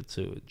motivated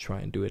to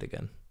try and do it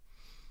again.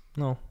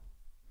 No.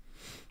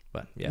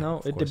 But yeah,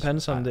 no, it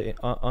depends on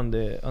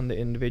the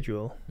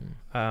individual.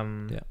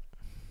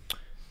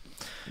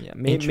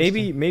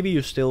 Maybe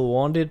you still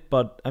want it,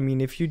 but I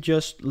mean, if you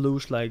just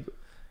lose like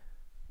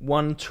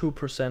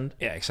 1-2%,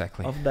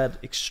 exactly, of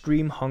that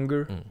extreme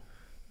hunger,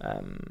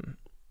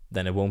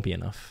 then it won't be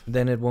enough.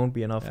 Then it won't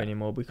be enough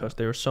anymore, because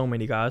there are so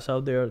many guys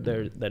out there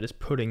that is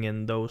putting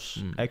in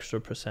those extra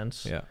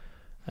percents. Yeah,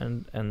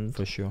 and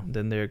for sure,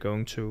 then they're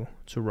going to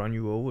run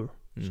you over.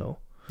 So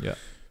yeah.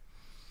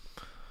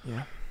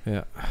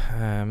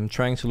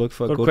 Trying to look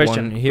for a good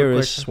question. one. Here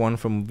is one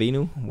from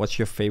Vinu. What's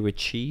your favorite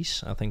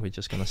cheese? I think we're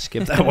just gonna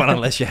skip that one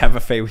unless you have a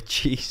favorite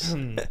cheese.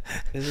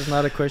 This is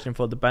not a question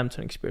for the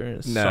Badminton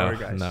experience. No, sorry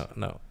guys.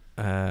 No.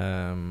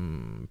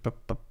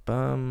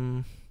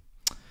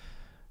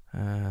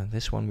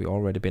 This one we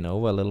already been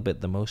over a little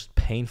bit. The most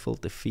painful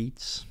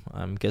defeats.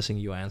 I'm guessing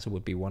your answer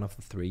would be one of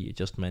the three you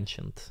just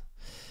mentioned.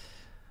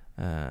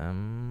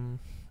 And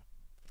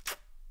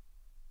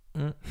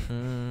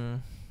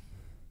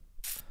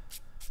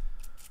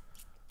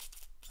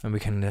we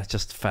can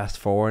just fast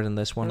forward in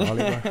this one,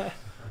 Oliver.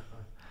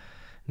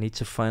 Need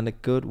to find a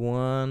good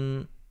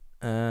one.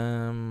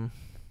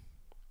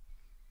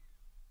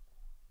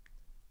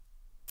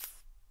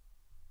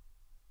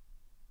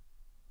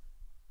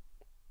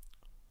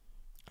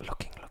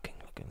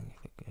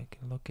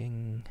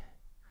 Looking.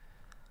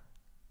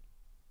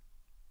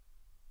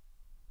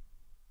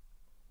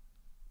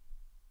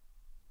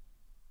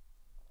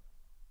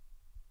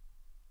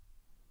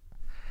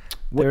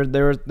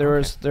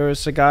 There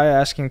is a guy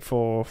asking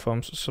for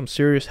some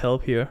serious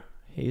help here.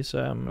 He's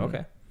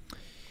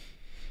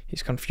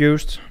He's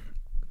confused.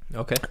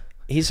 Okay.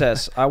 He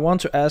says, I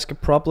want to ask a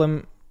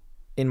problem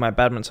in my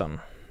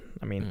badminton.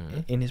 I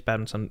mean, in his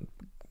badminton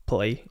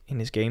play, in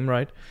his game,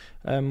 right?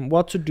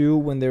 What to do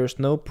when there is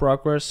no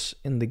progress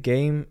in the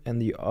game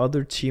and the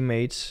other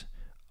teammates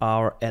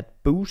are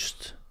at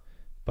boost,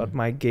 but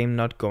my game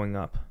not going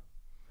up.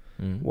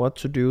 What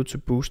to do to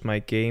boost my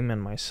game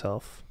and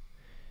myself?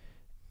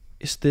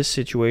 Is this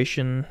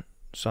situation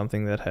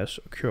something that has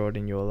occurred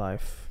in your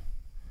life?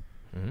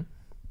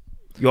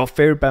 You're a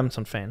favorite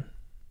badminton fan.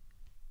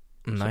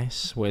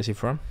 Nice. Where is he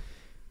from?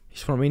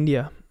 He's from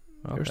India.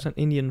 Okay. There's an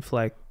Indian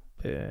flag.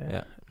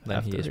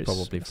 Then he is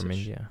probably from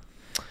India.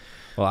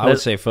 Well, I would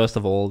say first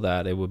of all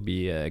that it would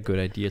be a good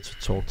idea to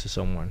talk to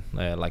someone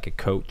like a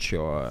coach,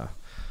 or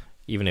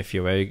even if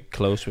you're very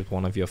close with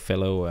one of your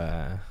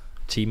fellow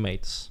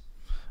teammates.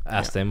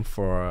 Ask them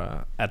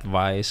for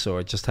advice,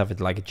 or just have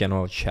it like a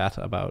general chat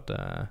about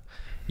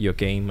your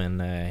game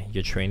and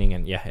your training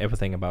and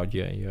everything about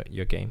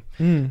your game.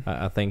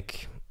 I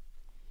think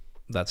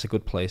that's a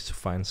good place to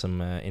find some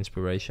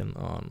inspiration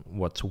on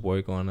what to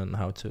work on and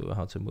how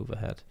to move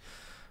ahead.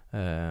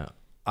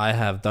 I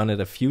have done it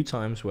a few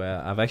times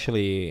where I've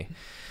actually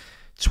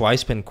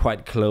twice been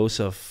quite close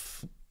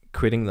of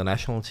quitting the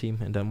national team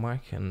in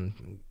Denmark,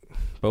 and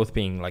both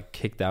being like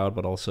kicked out,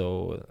 but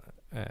also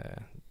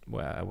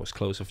where I was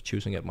close of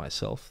choosing it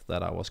myself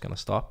that I was gonna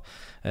stop.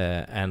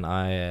 And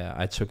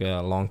I took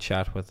a long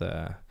chat with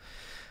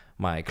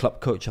my club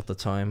coach at the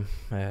time,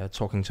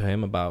 talking to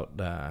him about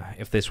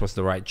if this was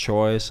the right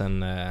choice,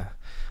 and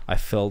I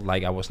felt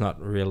like I was not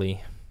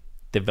really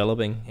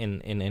developing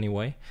in any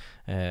way,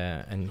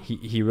 and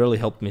he really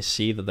helped me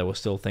see that there were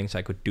still things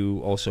I could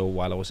do also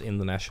while I was in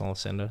the national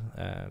center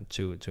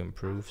to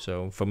improve.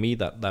 So for me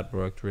that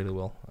worked really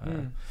well.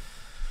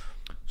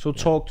 So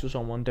talk to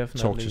someone,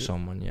 definitely. Talk to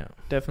someone, yeah.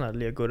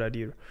 Definitely a good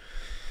idea.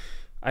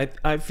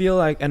 I feel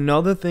like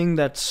another thing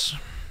that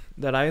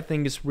I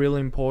think is really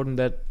important,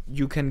 that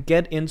you can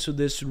get into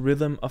this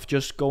rhythm of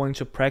just going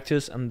to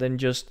practice and then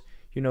just,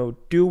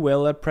 do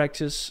well at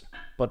practice,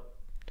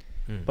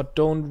 but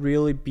don't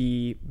really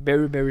be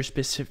very, very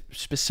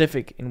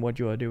specific in what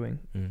you are doing.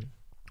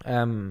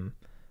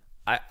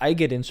 I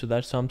get into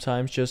that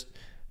sometimes, just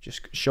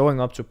showing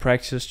up to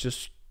practice,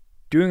 just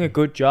doing a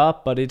good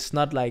job, but it's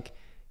not like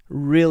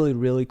really,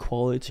 really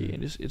quality,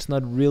 and it's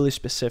not really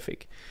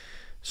specific.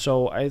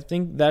 So I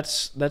think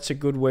that's a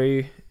good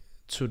way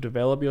to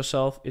develop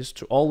yourself is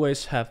to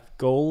always have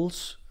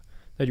goals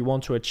that you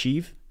want to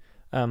achieve,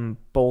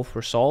 both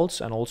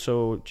results and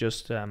also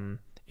just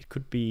it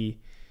could be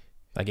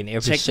like in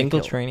every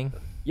single training.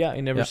 Yeah,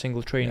 in every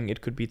single training, it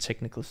could be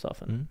technical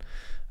stuff,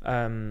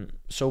 and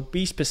so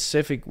be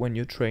specific when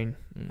you train.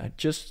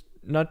 Just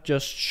not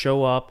just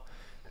show up,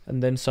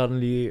 and then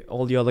suddenly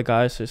all the other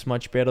guys is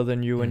much better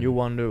than you, and you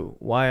wonder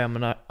why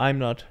I'm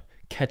not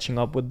catching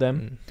up with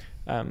them.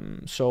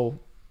 So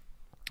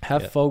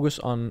have focus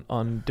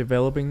on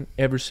developing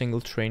every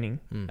single training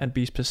and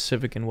be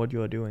specific in what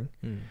you are doing.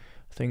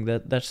 I think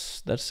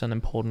that's an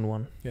important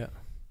one. Yeah.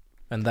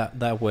 And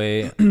that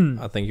way,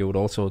 I think you would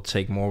also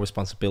take more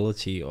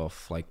responsibility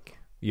of like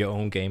your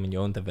own game and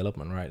your own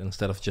development, right?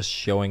 Instead of just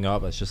showing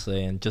up, as you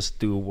say, and just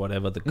do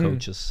whatever the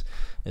coach is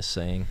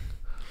saying.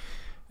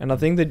 And I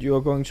think that you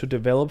are going to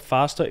develop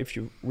faster if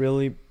you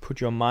really put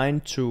your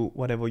mind to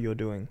whatever you're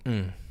doing.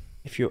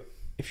 If you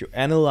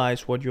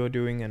analyze what you're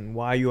doing and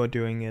why you are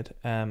doing it,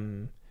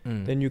 then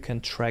you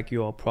can track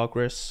your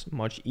progress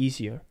much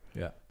easier.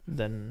 Yeah.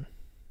 Than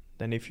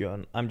if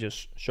I'm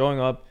just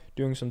showing up,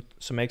 doing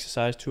some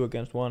exercise 2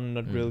 against 1,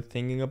 not really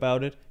thinking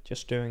about it,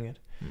 just doing it.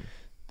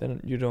 Then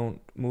you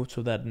don't move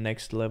to that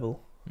next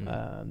level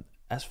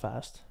as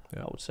fast,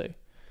 I would say.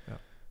 Yeah.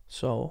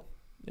 So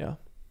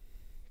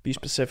be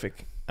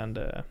specific and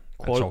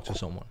talk to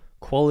someone.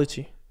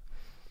 Quality,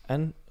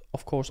 and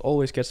of course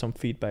always get some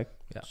feedback.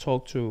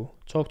 Talk to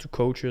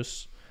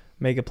coaches,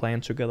 make a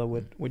plan together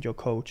with your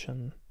coach,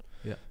 and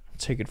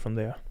take it from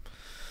there.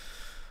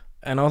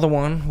 Another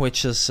one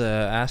which is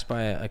asked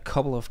by a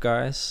couple of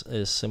guys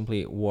is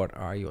simply, what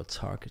are your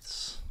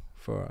targets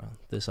for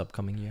this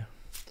upcoming year?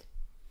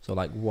 So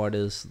like, what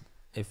is,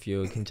 if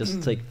you can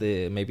just take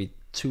the maybe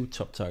 2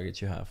 top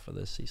targets you have for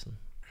this season,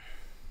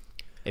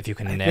 if you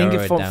can narrow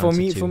it down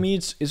to 2. For me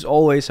it's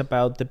always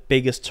about the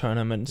biggest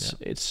tournaments.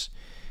 It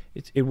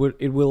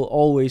will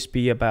always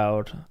be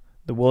about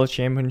the World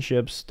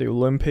Championships, the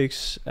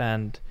Olympics,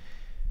 and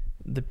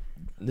the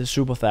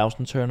Super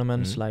 1000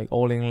 tournaments, like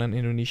All England,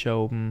 Indonesia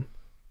Open.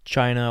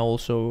 China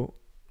also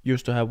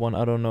used to have one.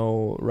 I don't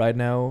know right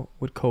now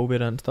with COVID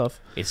and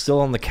stuff. It's still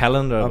on the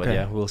calendar, but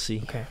yeah, we'll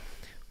see. Okay,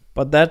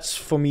 but that's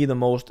for me the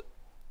most.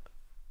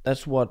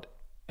 That's what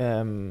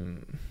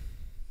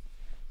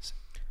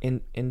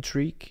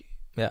intrigue.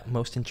 Yeah,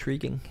 most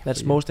intriguing.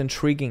 That's most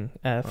intriguing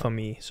for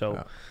me.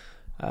 So,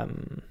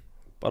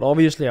 but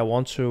obviously I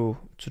want to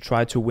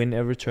try to win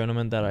every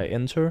tournament that I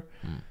enter.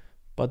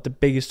 But the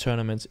biggest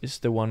tournaments is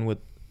the ones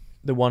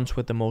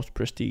with the most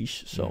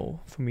prestige.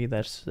 So for me,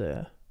 that's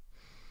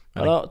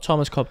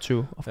Thomas Cup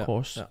too, of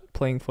course. Yeah.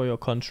 Playing for your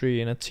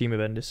country in a team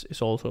event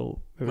is also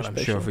very special.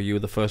 I'm sure for you,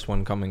 the first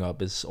one coming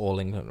up is All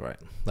England, right?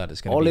 That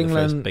is going to be the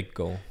first big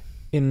goal.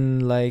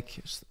 In like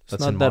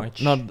that's not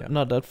that March.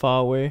 Not that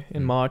far away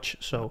in March.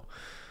 So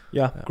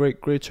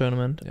great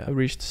tournament. I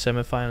reached the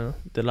semi-final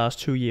the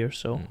last 2 years,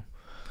 so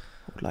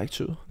I would like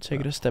to take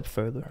it a step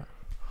further.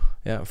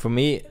 Yeah, for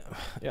me,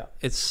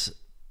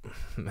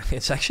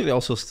 it's actually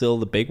also still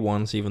the big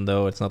ones, even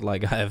though it's not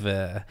like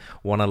I've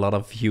won a lot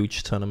of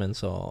huge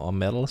tournaments or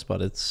medals,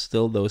 but it's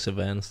still those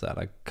events that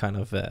are kind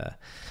of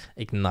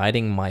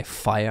igniting my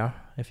fire,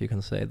 if you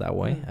can say it that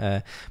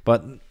way.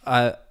 But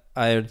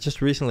I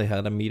just recently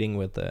had a meeting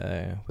with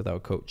our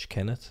coach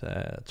Kenneth,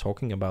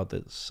 talking about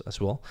this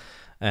as well,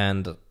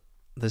 and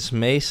this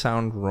may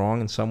sound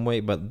wrong in some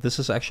way, but this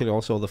is actually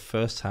also the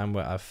first time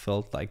where I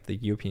felt like the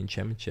European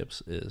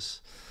Championships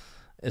is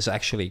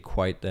actually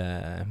quite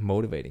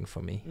motivating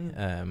for me.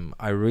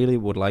 I really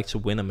would like to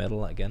win a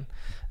medal again,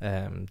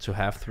 to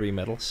have 3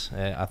 medals.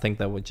 I think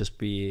that would just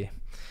be,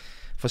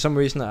 for some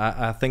reason,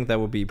 I think that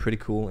would be pretty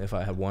cool if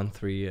I had won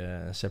 3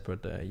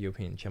 separate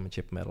European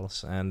Championship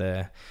medals. And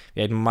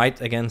it might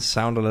again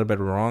sound a little bit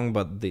wrong,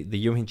 but the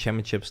European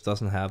Championships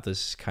doesn't have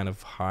this kind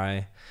of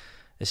high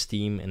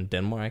esteem in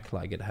Denmark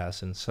like it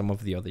has in some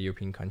of the other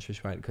European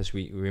countries, right? Because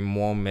we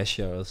more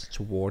measure us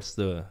towards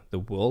the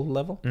world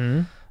level.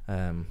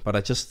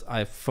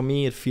 But for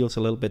me it feels a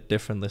little bit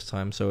different this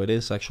time, so it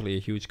is actually a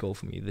huge goal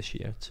for me this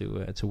year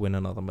to win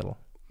another medal.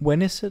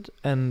 When is it,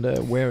 and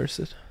where is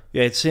it?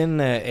 Yeah, it's in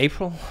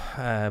April,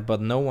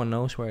 but no one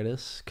knows where it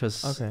is,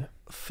 because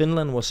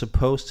Finland was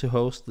supposed to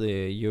host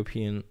the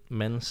European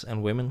men's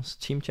and women's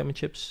team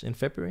championships in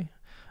February,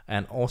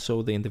 and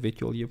also the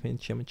individual European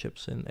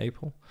championships in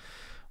April.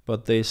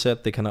 But they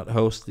said they cannot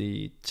host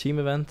the team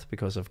event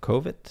because of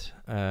COVID,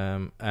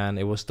 and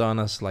it was done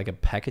as like a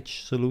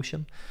package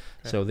solution.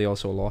 So they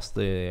also lost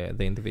the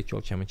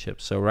individual championship.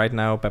 So right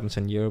now,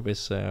 Badminton Europe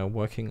is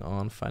working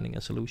on finding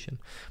a solution.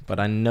 But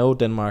I know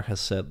Denmark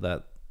has said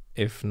that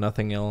if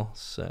nothing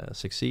else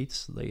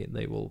succeeds,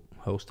 they will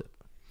host it.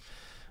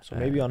 So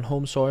maybe on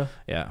home soil?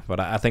 Yeah, but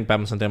I think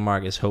Badminton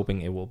Denmark is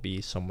hoping it will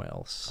be somewhere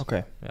else.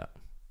 Okay. Yeah.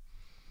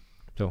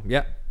 So,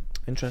 yeah.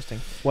 Interesting.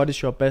 What is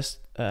your best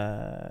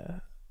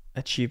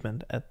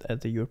achievement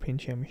at the European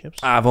Championships?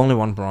 I've only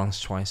won bronze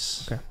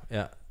twice. Okay.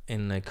 Yeah.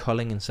 In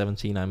Culling in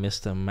 17, I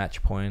missed a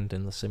match point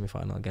in the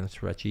semi-final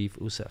against Rajiv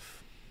Usef.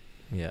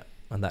 Yeah,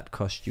 and that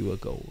cost you a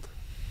gold.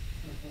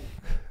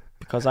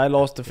 because I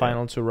lost the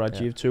final to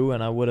Rajiv too,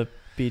 and I would have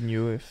beaten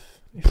you if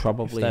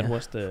that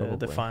was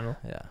the final.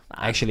 Yeah.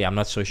 Actually, I'm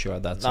not so sure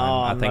at that time.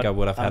 No, I think I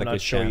would have had a good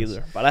chance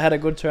either. But I had a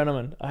good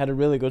tournament. I had a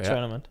really good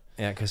tournament.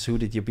 Yeah, because who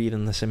did you beat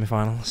in the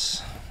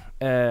semifinals?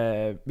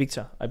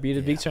 Victor. I beat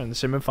Victor in the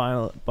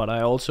semifinal, but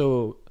I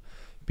also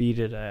beat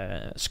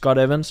Scott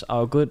Evans,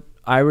 our good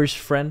Irish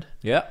friend.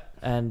 Yeah.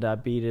 And I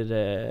beat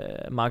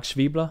Mark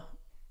Zwiebler.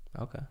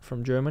 Okay.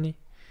 From Germany.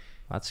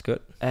 That's good.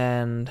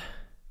 And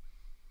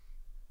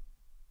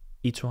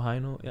Ito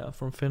Haino,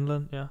 from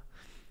Finland,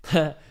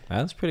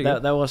 That's pretty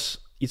good. That was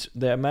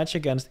the match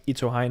against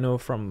Ito Haino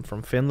from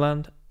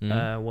Finland.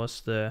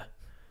 Was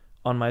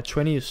on my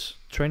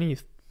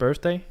 20th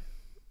birthday.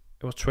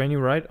 It was 20,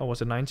 right? Or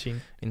was it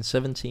 19? In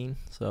 17.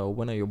 So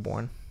when are you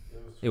born?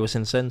 It was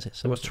in 17.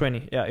 It was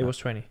 20. Yeah, it was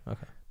 20.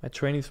 Okay. My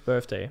 20th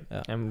birthday.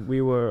 Yeah. And we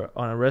were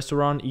on a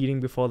restaurant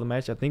eating before the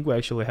match. I think we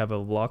actually have a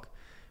vlog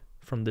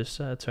from this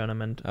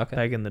tournament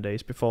back in the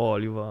days before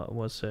Oliver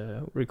was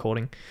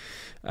recording.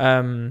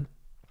 And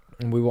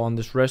we were on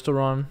this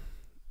restaurant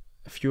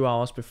a few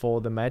hours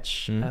before the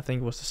match. I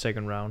think it was the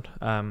second round.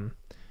 And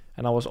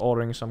I was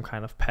ordering some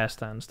kind of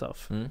pasta and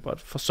stuff. But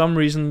for some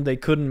reason they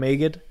couldn't make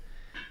it.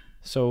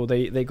 So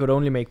they could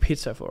only make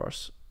pizza for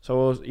us.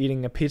 So I was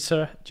eating a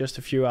pizza just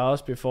a few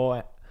hours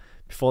before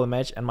the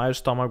match, and my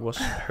stomach was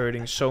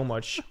hurting so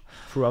much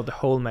throughout the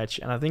whole match.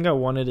 And I think I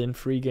won it in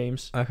 3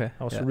 games. Okay.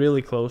 I was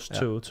really close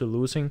to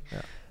losing.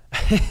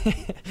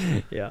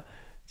 Yeah.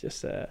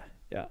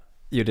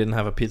 You didn't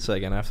have a pizza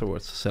again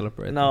afterwards to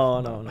celebrate?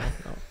 No.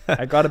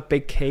 I got a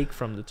big cake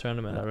from the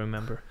tournament, I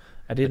remember.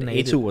 I didn't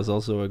eat it. A2 was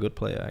also a good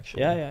player,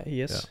 actually. Yeah,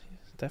 he is.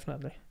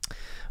 Definitely.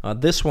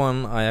 This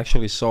one I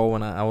actually saw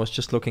when I was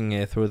just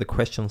looking through the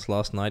questions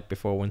last night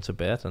before I went to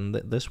bed, and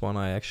this one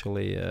I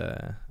actually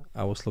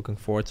I was looking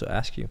forward to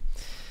ask you.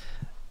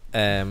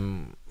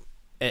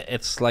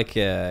 It's like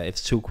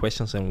it's 2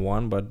 questions in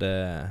one, but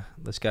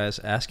this guy is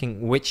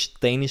asking, which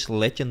Danish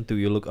legend do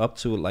you look up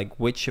to? Like,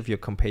 which of your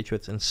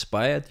compatriots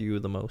inspired you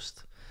the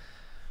most?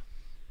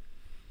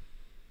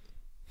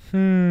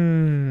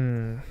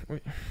 And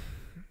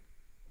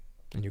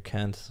you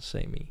can't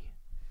say me.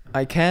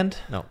 I can't?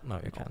 No,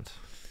 you can't.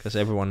 Because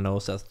everyone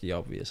knows that's the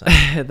obvious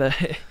answer.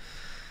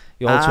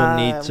 You also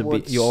need to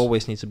be. You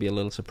always need to be a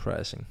little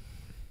surprising.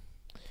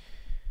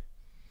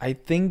 I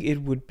think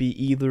it would be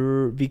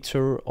either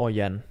Victor or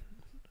Jan.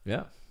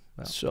 Yeah.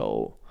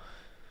 So,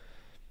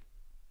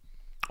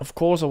 of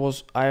course,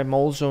 I'm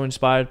also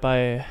inspired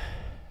by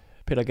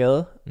Peter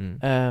Gade.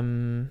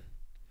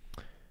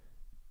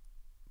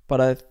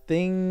 But I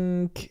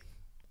think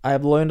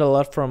I've learned a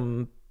lot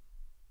from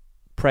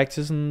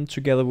practicing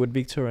together with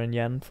Victor and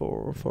Jan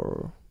for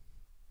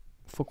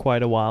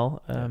quite a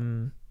while.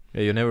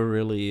 You never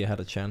really had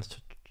a chance to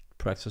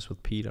practice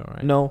with Peter,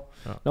 right? No.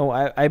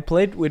 I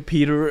played with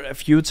Peter a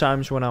few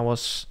times when I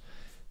was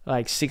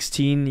like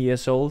 16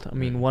 years old. I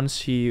mean,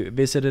 once he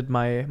visited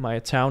my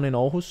town in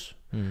Aarhus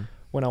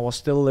when I was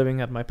still living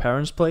at my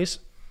parents' place,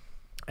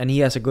 and he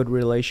has a good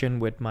relation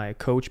with my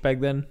coach back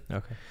then.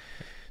 Okay.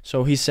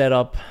 So he set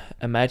up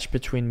a match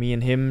between me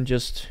and him.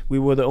 We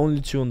were the only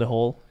 2 in the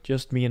hall,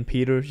 just me and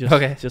Peter,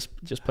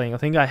 just playing. I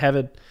think I have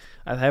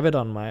it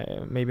on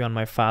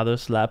my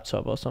father's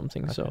laptop or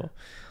something. Okay. So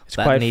it's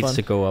that quite needs fun.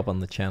 To go up on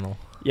the channel.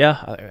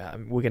 Yeah,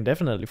 we can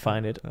definitely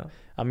find it.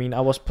 I mean,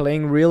 I was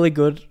playing really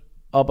good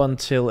up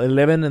until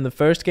 11 in the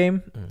first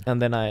game, and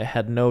then I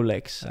had no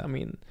legs. I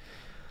mean,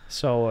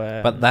 so.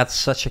 But that's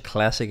such a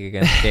classic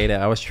against Gade.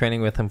 I was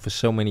training with him for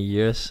so many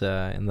years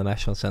in the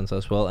national center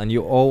as well, and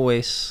you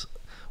always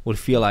would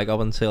feel like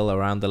up until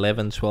around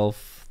 11, 12,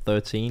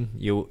 13,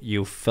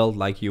 you felt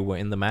like you were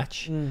in the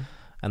match.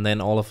 And then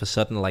all of a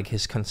sudden, like,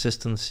 his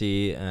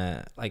consistency,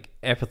 like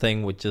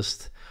everything would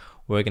just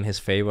work in his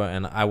favor,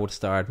 and I would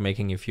start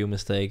making a few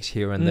mistakes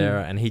here and there,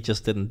 and he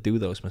just didn't do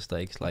those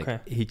mistakes.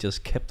 Like, he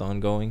just kept on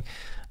going,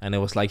 and it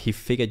was like he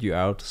figured you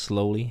out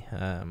slowly.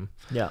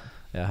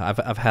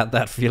 I've had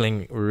that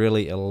feeling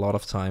really a lot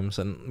of times,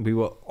 and we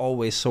were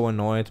always so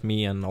annoyed,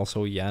 me and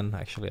also Jan,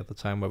 actually, at the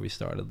time where we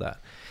started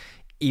that.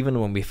 Even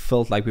when we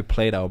felt like we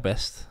played our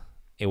best,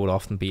 it would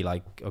often be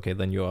like, okay,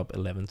 then you're up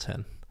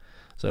 11-10.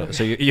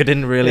 So you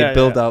didn't really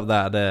build up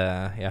that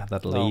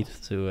lead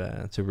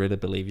to really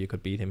believe you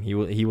could beat him.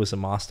 He was a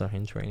master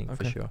in training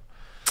for sure.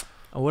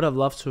 I would have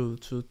loved to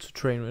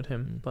train with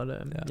him, but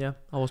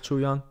I was too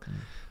young.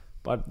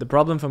 But the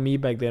problem for me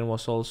back then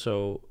was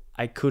also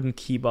I couldn't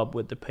keep up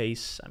with the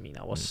pace. I mean,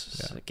 I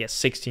was I guess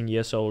 16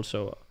 years old,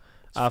 so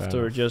it's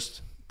after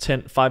just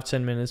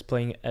 5-10 minutes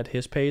playing at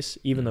his pace,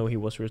 even though he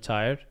was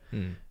retired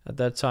at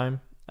that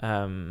time,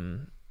 I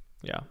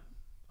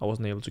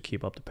wasn't able to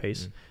keep up the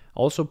pace. I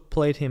also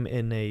played him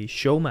in a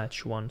show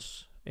match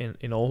once in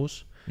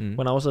Aarhus.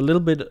 When I was a little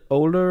bit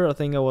older, I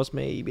think I was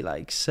maybe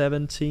like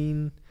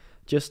 17,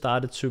 just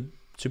started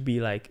to be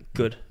like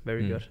good,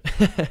 very good.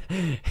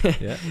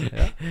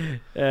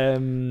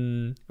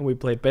 And we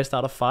played best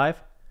out of 5,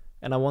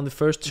 and I won the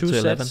first 2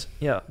 sets.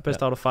 11.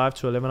 Best out of 5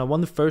 to 11. I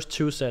won the first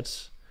 2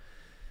 sets.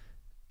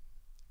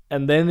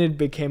 And then it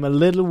became a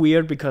little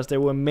weird because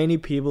there were many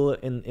people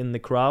in the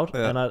crowd,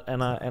 and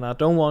I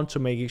don't want to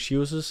make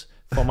excuses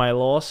for my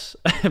loss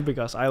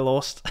because I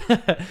lost.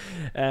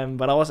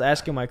 But I was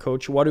asking my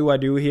coach, what do I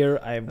do here?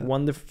 I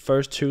won the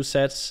first 2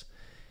 sets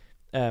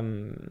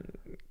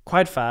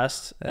quite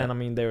fast, and I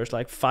mean there's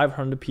like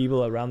 500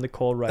 people around the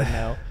court right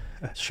now.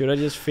 Should I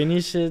just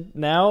finish it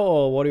now,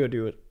 or what do you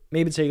do?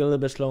 Maybe take a little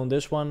bit slow on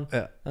this one,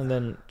 and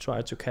then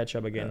try to catch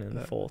up again in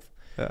the fourth.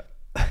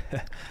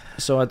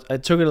 So I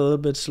took it a little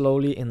bit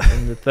slowly in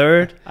the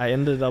third. I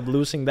ended up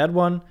losing that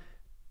one.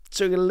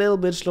 Took it a little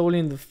bit slowly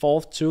in the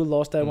fourth too,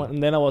 lost that one,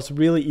 and then I was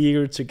really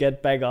eager to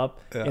get back up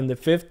in the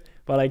fifth,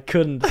 but I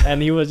couldn't,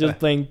 and he was just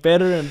playing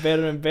better and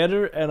better and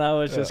better, and I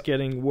was just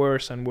getting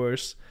worse and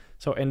worse.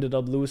 So ended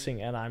up losing,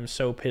 and I'm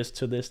so pissed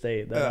to this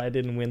day that I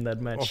didn't win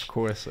that match. Of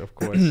course.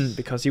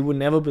 Because he would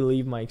never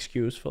believe my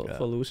excuse for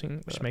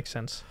losing, which makes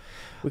sense.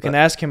 We can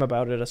ask him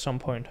about it at some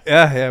point.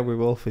 Yeah, we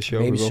will for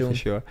sure. Maybe we will soon. for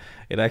sure.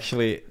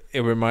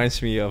 It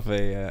reminds me of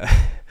a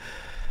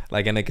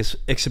like an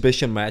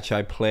exhibition match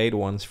I played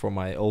once for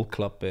my old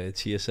club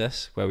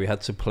TSS, where we had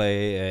to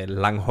play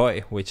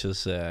Langhøj, which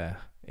is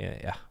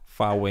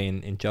far away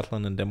in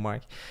Jutland in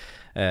Denmark.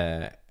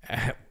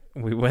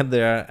 We went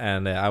there,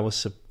 and I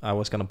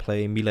was gonna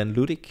play Milan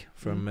Ludic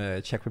from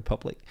Czech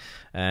Republic,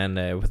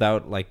 and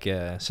without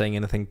saying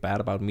anything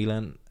bad about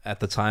Milan, at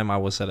the time I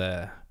was at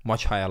a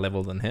much higher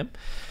level than him,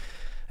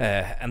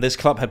 and this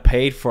club had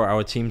paid for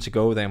our team to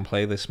go there and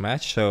play this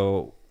match.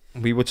 So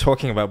we were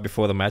talking about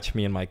before the match,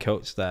 me and my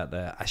coach,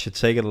 that I should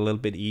take it a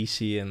little bit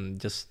easy and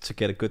just to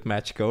get a good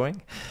match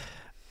going.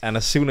 And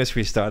as soon as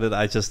we started,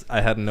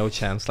 I had no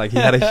chance. Like, he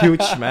had a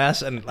huge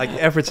smash, and like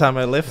every time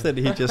I lifted,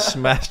 he just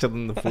smashed it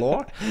on the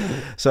floor.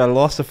 So I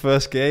lost the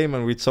first game,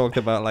 and we talked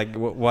about like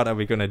what are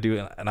we gonna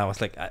do? And I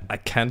was like, I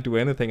can't do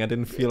anything. I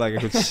didn't feel like I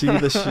could see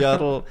the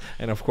shuttle,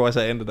 and of course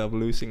I ended up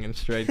losing in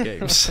straight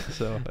games.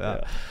 So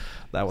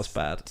that was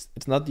bad.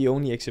 It's not the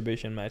only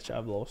exhibition match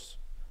I've lost.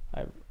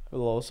 I've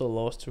also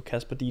lost to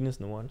Kasper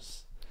Dinesen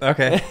once.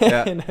 Okay.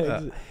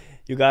 Yeah.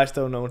 You guys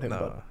don't know him,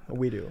 No. but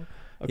we do.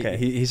 Okay.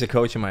 He's a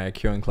coach in my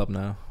current club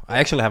now. I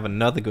actually have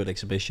another good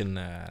exhibition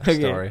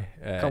story,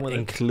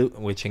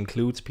 which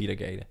includes Peter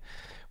Gade.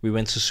 We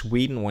went to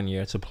Sweden one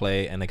year to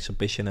play an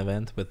exhibition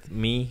event with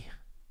me,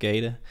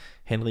 Gade,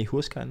 Henry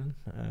Hurskainen,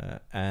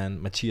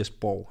 and Mathias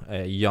Borg,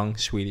 a young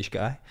Swedish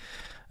guy.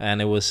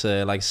 And it was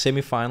like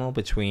semi-final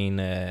between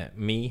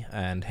me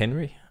and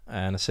Henry,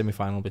 and a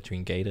semi-final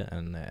between Gade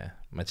and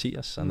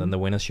Mathias, and then the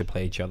winners should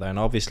play each other. And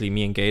obviously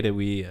me and Gade,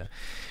 we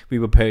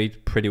were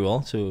paid pretty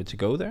well to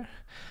go there.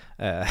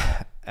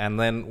 And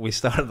then we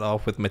started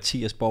off with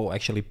Mathias Borg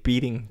actually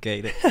beating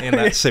Gade in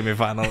that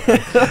semi-final,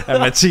 and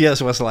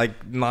Mathias was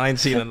like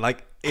 19, and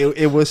like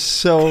it was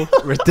so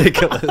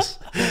ridiculous.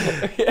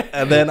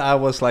 And then I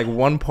was like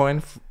 1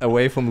 point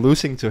away from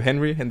losing to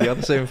Henry in the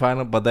other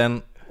semi-final, but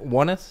then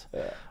won it,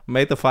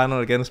 made the final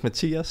against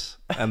Mathias,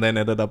 and then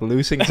ended up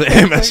losing to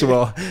him as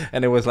well.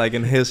 And it was like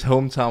in his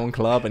hometown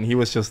club, and he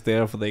was just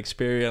there for the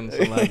experience,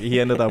 and like he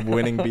ended up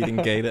winning, beating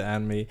Gade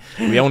and me.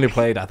 We only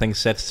played, I think,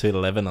 sets to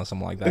 11 or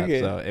something like that.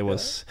 So it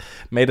was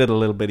made it a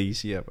little bit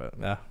easier, but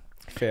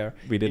fair.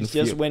 We didn't. It's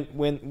just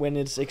when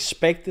it's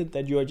expected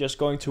that you are just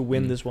going to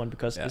win this one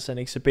because it's an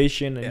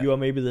exhibition and you are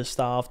maybe the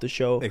star of the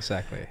show.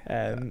 Exactly.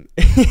 Then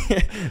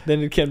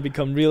it can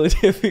become really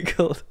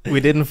difficult. We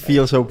didn't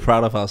feel so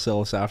proud of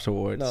ourselves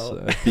afterwards,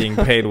 being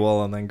paid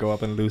well and then go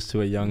up and lose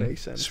to a young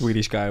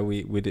Swedish guy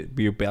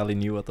we barely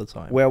knew at the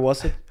time. Where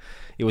was it?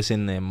 It was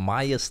in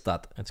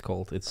Majestad, it's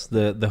called. It's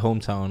the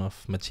hometown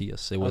of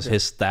Mathias. It was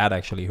his dad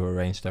actually who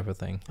arranged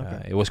everything.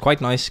 It was quite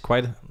a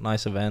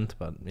nice event,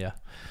 but yeah.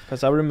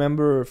 Because I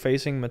remember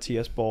facing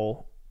Mathias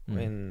Borg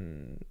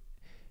in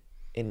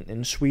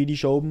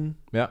Swedish Open.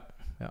 Yeah.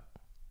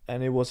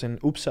 And it was in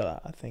Uppsala,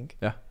 I think.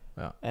 Yeah.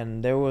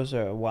 And there was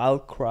a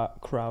wild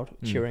crowd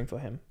cheering for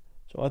him.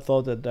 So I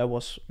thought that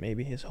was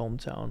maybe his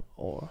hometown,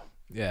 or...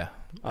 Yeah,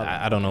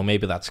 I don't know.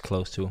 Maybe that's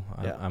close to.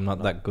 I'm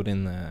not that good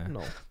in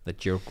the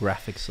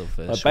geographics of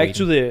Sweden. Back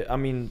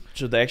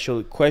to the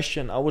actual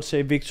question, I would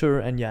say Victor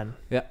and Jan.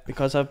 Yeah,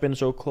 because I've been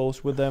so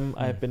close with them,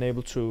 I've been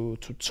able to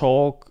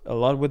talk a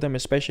lot with them,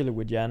 especially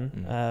with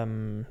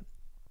Jan.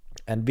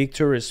 And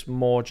Victor is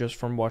more just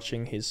from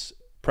watching his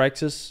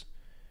practice,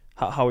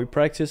 how he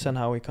practices and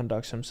how he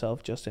conducts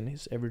himself just in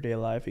his everyday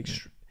life.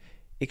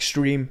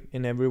 Extreme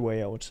in every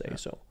way, I would say.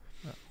 So,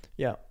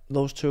 yeah,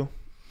 those two.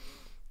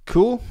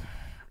 Cool.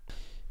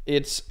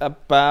 It's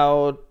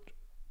about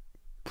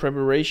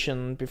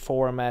preparation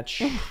before a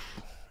match.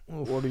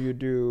 What do you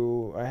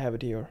do? I have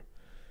it here.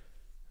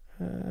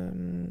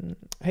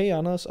 Hey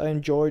Anders, I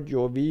enjoyed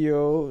your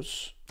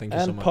videos and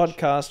so much.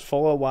 podcast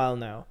for a while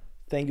now.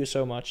 Thank you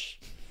so much.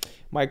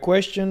 My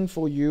question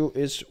for you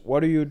is, what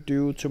do you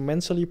do to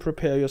mentally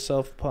prepare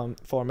yourself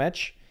for a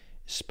match,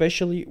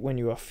 especially when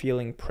you are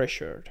feeling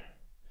pressured?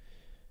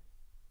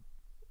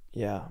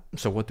 Yeah.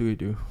 So what do you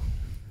do?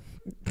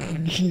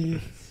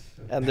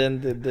 And then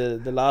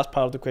the last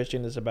part of the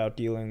question is about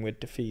dealing with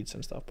defeats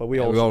and stuff. But we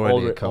already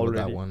already covered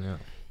that one. Yeah,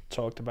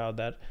 talked about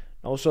that.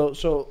 Also,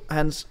 so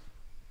Hans,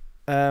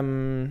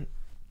 Imagine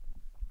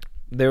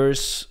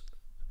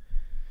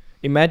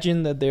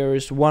that there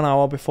is 1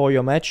 hour before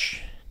your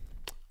match.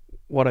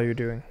 What are you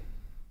doing?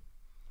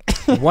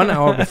 1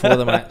 hour before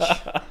the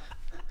match.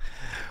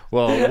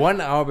 Well,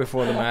 1 hour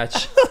before the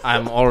match,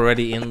 I'm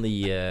already in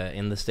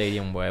the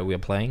stadium where we're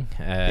playing,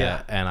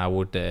 and I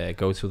would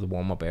go to the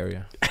warm-up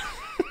area,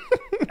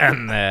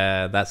 and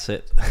that's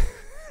it.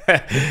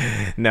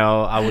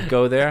 No, I would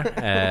go there,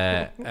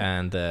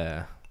 and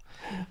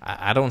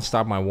I don't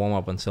start my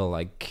warm-up until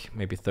like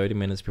maybe 30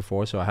 minutes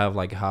before, so I have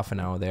like half an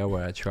hour there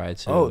where I try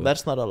to... Oh,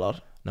 that's not a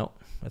lot. No,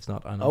 that's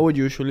not. I know. I would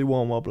usually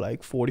warm up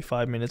like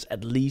 45 minutes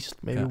at least,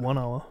 maybe 1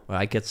 hour. Well,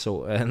 I get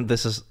so, and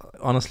this is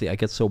honestly, I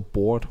get so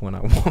bored when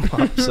I warm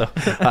up, so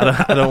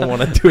I don't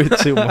want to do it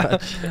too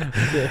much.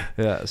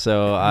 Yeah.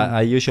 So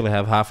I usually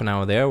have half an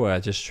hour there where I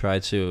just try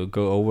to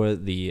go over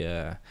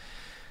the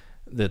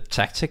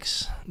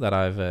tactics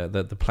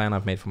that the plan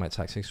I've made for my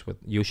tactics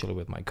usually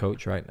with my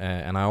coach, right?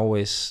 And I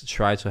always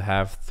try to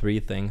have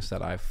 3 things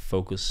that I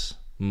focus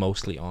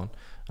mostly on,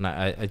 and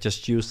I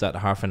just use that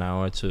half an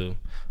hour to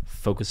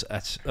focus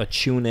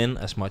tune in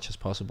as much as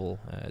possible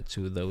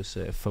to those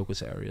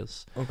focus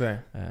areas. Okay.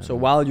 So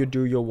while you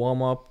do your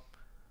warm up,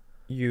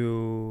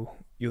 you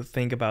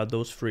think about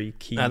those 3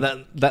 key.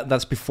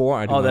 That's before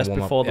I do my warm up. Oh, that's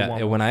before the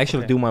warm up. When I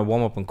actually do my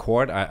warm up on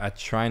court, I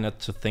try not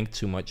to think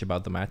too much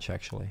about the match.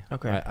 Actually,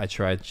 okay. I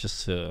try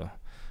just to,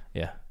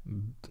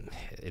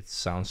 it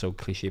sounds so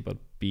cliche, but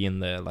be in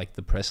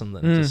the present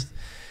and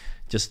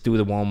just do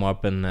the warm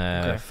up and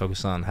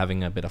focus on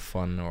having a bit of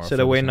fun. Or so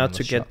the way not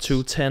to get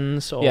too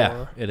tense. Or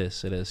it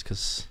is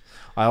because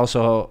I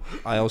also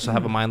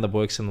have a mind that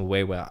works in a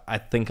way where I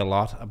think a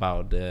lot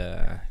about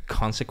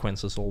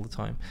consequences all the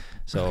time.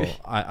 So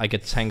I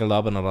get tangled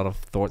up in a lot of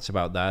thoughts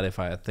about that. If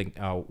I think,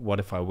 what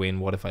if I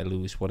win? What if I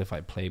lose? What if I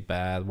play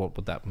bad? What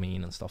would that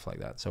mean? And stuff like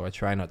that. So I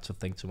try not to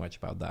think too much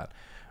about that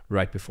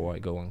right before I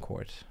go on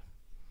court.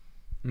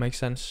 Makes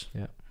sense.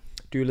 Yeah.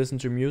 Do you listen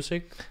to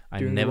music? I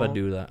never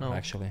do that,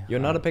 actually. You're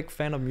not a big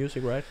fan of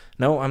music, right?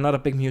 No, I'm not a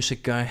big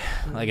music guy.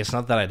 Like, it's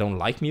not that I don't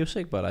like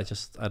music, but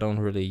I don't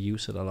really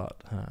use it a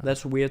lot.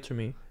 That's weird to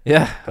me.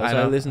 Yeah, because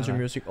I listen to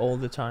music all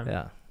the time.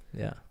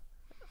 Yeah.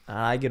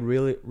 I get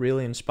really,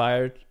 really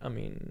inspired. I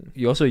mean,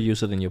 you also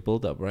use it in your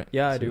build-up, right?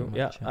 Yeah, I do.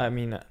 Yeah, I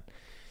mean,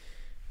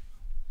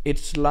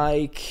 it's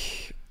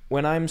like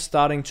when I'm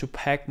starting to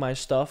pack my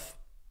stuff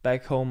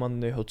back home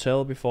on the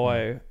hotel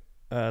before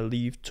I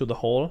leave to the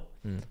hall.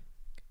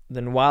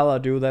 Then while I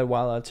do that,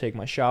 while I take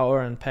my shower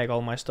and pack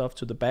all my stuff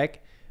to the bag,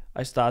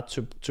 I start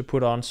to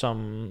put on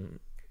some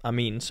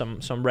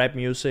rap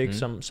music,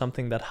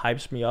 something that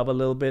hypes me up a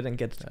little bit and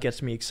gets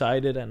me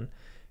excited and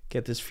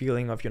get this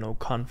feeling of,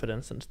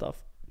 confidence and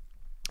stuff.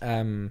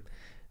 And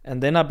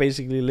then I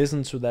basically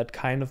listen to that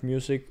kind of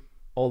music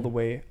all the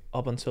way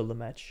up until the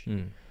match.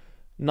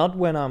 Not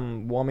when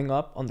I'm warming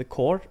up on the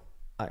court,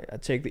 I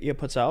take the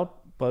earpods out.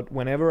 But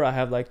whenever I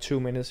have like 2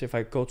 minutes, if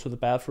I go to the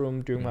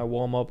bathroom during my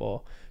warm-up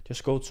or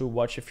just go to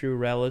watch a few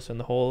rallies in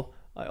the hall,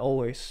 I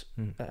always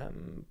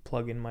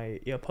plug in my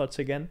earpods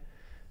again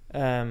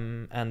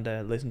and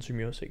listen to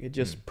music. It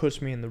just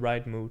puts me in the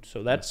right mood.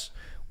 So that's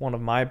one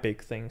of my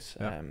big things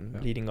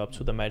leading up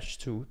to the match,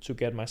 to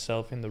get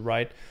myself in the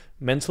right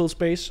mental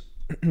space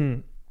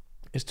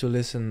is to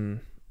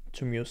listen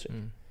to music.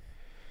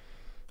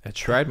 I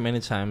tried many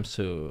times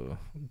to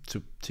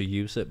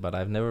use it, but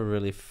I've never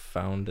really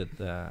found it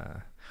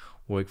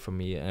work for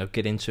me. I'll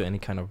get into any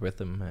kind of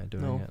rhythm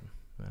doing it.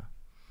 Yeah,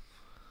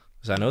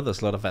 because I know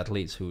there's a lot of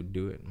athletes who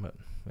do it, but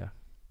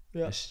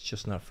it's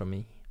just not for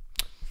me.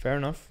 Fair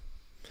enough.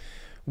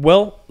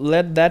 Well,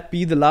 let that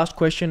be the last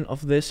question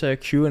of this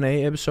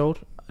Q&A episode.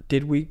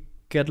 Did we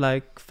get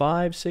like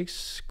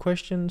 5-6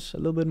 questions? A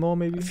little bit more,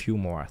 maybe. A few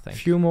more, I think. A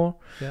few more.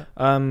 Yeah.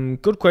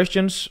 Good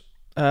questions.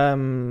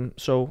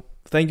 So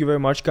thank you very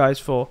much, guys,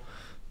 for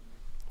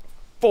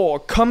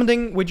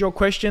commenting with your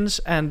questions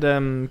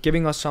and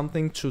giving us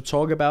something to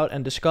talk about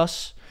and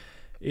discuss.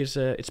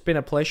 It's been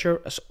a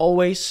pleasure as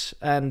always.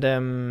 And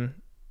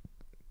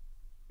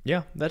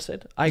that's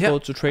it. I go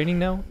to training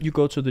now. You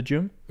go to the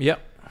gym. Yeah,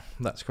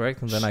 that's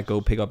correct. And then I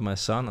go pick up my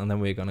son, and then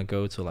we're gonna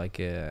go to like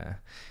a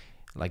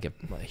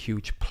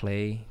huge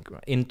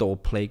indoor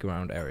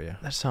playground area.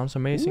 That sounds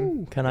amazing.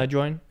 Ooh. Can I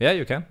join? Yeah,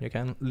 you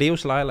can.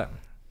 Leo's Lila.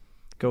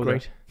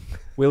 Great.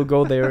 We'll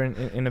go there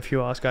in a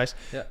few hours, guys.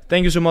 Yeah.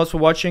 Thank you so much for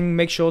watching.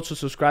 Make sure to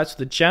subscribe to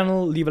the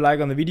channel, leave a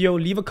like on the video,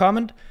 leave a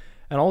comment,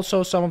 and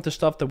also some of the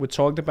stuff that we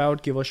talked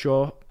about. Give us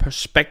your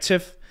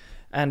perspective.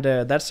 And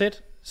that's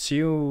it. See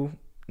you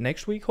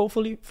next week,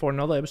 hopefully, for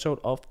another episode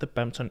of the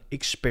Badminton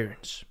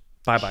Experience.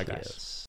 Bye-bye, guys.